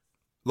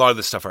a lot of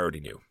this stuff I already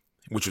knew,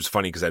 which was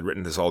funny because I'd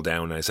written this all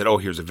down and I said, oh,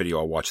 here's a video.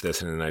 I'll watch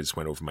this. And then I just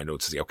went over my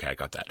notes to see, okay, I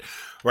got that.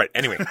 Right.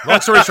 Anyway, long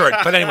story short.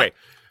 But anyway,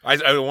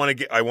 I want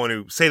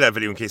to say that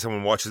video in case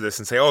someone watches this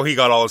and say, oh, he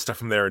got all his stuff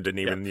from there and didn't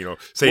even,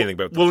 say anything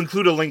about that. We'll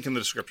include a link in the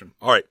description.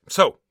 All right.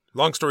 So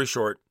long story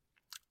short,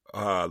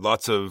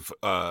 lots of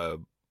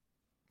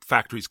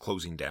factories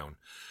closing down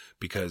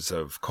because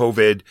of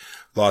COVID,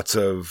 lots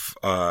of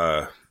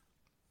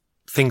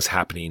things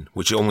happening,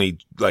 which only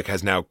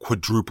has now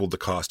quadrupled the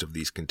cost of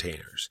these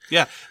containers.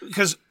 Yeah,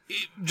 because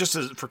just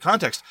for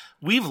context,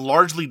 we've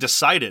largely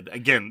decided,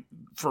 again,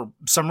 for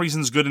some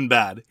reasons good and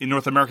bad, in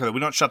North America that we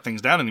don't shut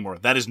things down anymore.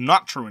 That is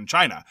not true in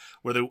China,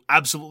 where they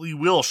absolutely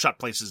will shut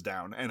places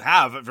down and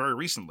have very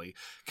recently,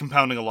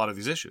 compounding a lot of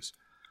these issues.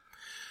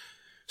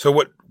 So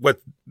what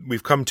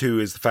we've come to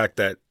is the fact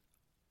that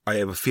I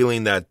have a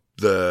feeling that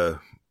the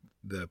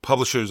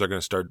publishers are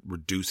going to start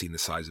reducing the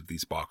size of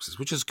these boxes,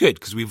 which is good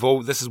because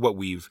this is what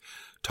we've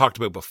talked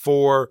about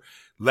before.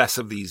 Less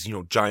of these,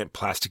 giant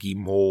plasticky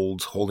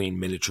molds holding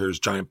miniatures,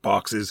 giant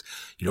boxes.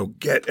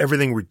 Get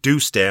everything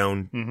reduced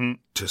down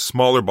to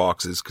smaller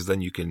boxes because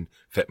then you can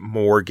fit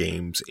more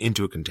games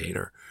into a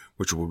container,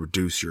 which will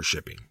reduce your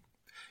shipping.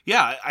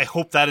 Yeah, I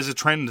hope that is a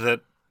trend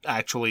that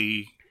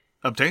actually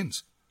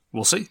obtains.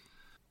 We'll see.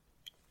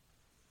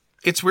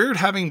 It's weird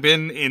having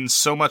been in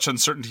so much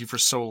uncertainty for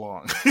so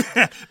long,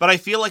 but I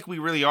feel like we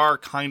really are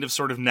kind of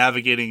sort of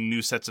navigating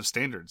new sets of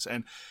standards.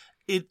 And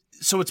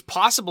so it's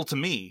possible to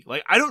me,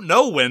 I don't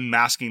know when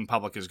masking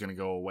public is going to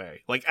go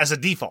away, as a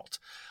default.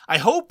 I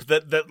hope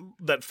that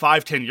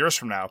 5-10 years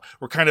from now,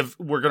 we're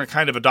going to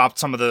kind of adopt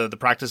some of the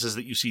practices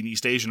that you see in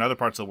East Asia and other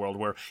parts of the world,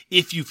 where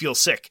if you feel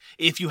sick,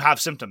 if you have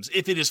symptoms,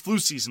 if it is flu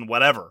season,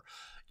 whatever,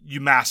 you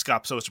mask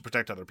up so as to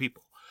protect other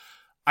people.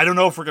 I don't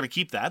know if we're going to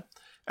keep that.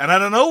 And I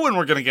don't know when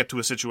we're going to get to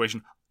a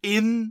situation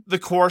in the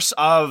course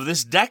of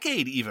this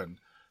decade, even,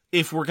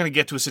 if we're going to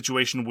get to a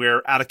situation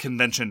where at a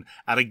convention,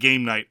 at a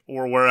game night,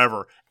 or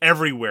wherever,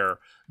 everywhere,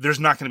 there's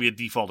not going to be a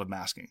default of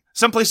masking.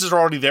 Some places are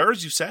already there,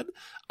 as you said.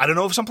 I don't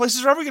know if some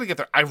places are ever going to get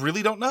there. I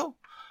really don't know.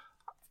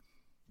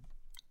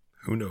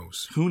 Who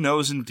knows? Who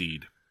knows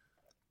indeed.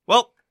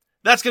 Well,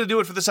 that's going to do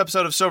it for this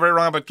episode of So Very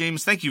Wrong About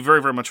Games. Thank you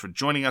very, very much for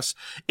joining us.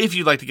 If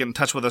you'd like to get in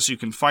touch with us, you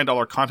can find all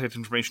our contact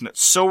information at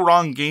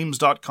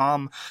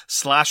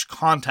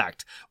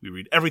sowronggames.com/contact. We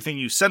read everything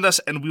you send us,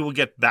 and we will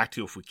get back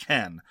to you if we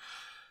can.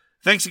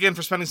 Thanks again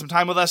for spending some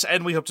time with us,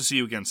 and we hope to see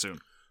you again soon.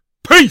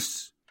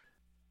 Peace!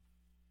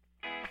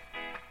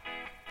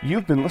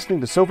 You've been listening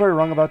to So Very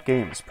Wrong About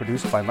Games,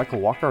 produced by Michael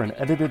Walker and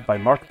edited by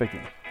Mark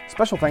Bigney.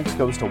 Special thanks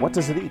goes to What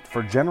Does It Eat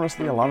for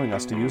generously allowing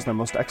us to use their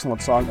most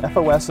excellent song,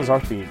 FOS, as our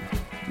theme.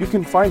 You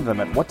can find them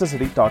at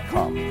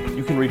whatdoesiteat.com.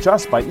 You can reach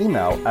us by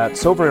email at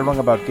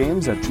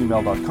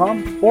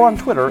soverywrongaboutgames@gmail.com or on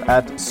Twitter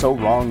at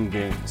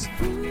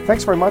SoWrongGames.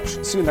 Thanks very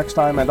much, see you next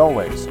time, and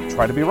always,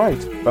 try to be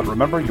right, but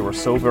remember you are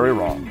so very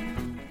wrong.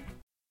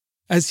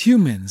 As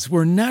humans,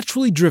 we're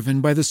naturally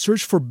driven by the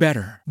search for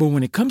better. But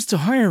when it comes to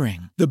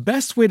hiring, the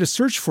best way to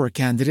search for a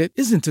candidate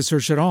isn't to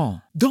search at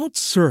all. Don't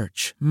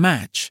search,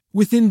 match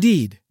with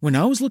Indeed. When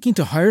I was looking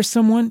to hire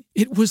someone,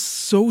 it was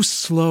so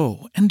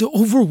slow and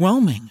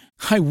overwhelming.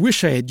 I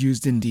wish I had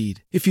used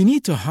Indeed. If you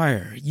need to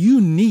hire,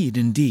 you need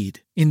Indeed.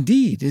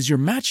 Indeed is your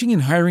matching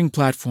and hiring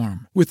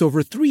platform with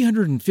over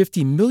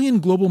 350 million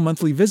global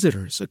monthly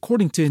visitors,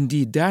 according to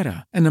Indeed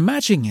data, and a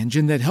matching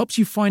engine that helps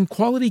you find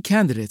quality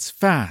candidates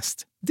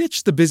fast.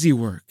 Ditch the busy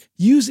work.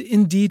 Use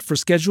Indeed for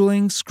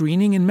scheduling,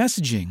 screening, and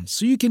messaging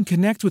so you can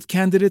connect with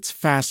candidates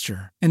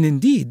faster. And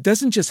Indeed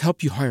doesn't just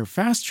help you hire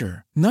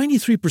faster.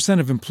 93%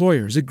 of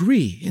employers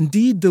agree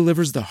Indeed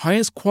delivers the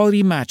highest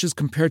quality matches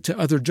compared to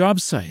other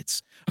job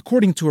sites,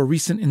 according to a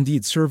recent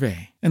Indeed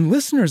survey. And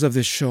listeners of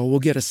this show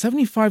will get a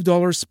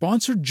 $75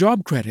 sponsored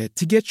job credit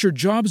to get your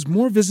jobs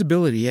more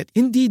visibility at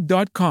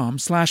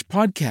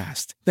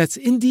Indeed.com/podcast. That's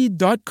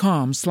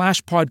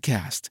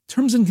Indeed.com/podcast.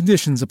 Terms and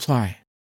conditions apply.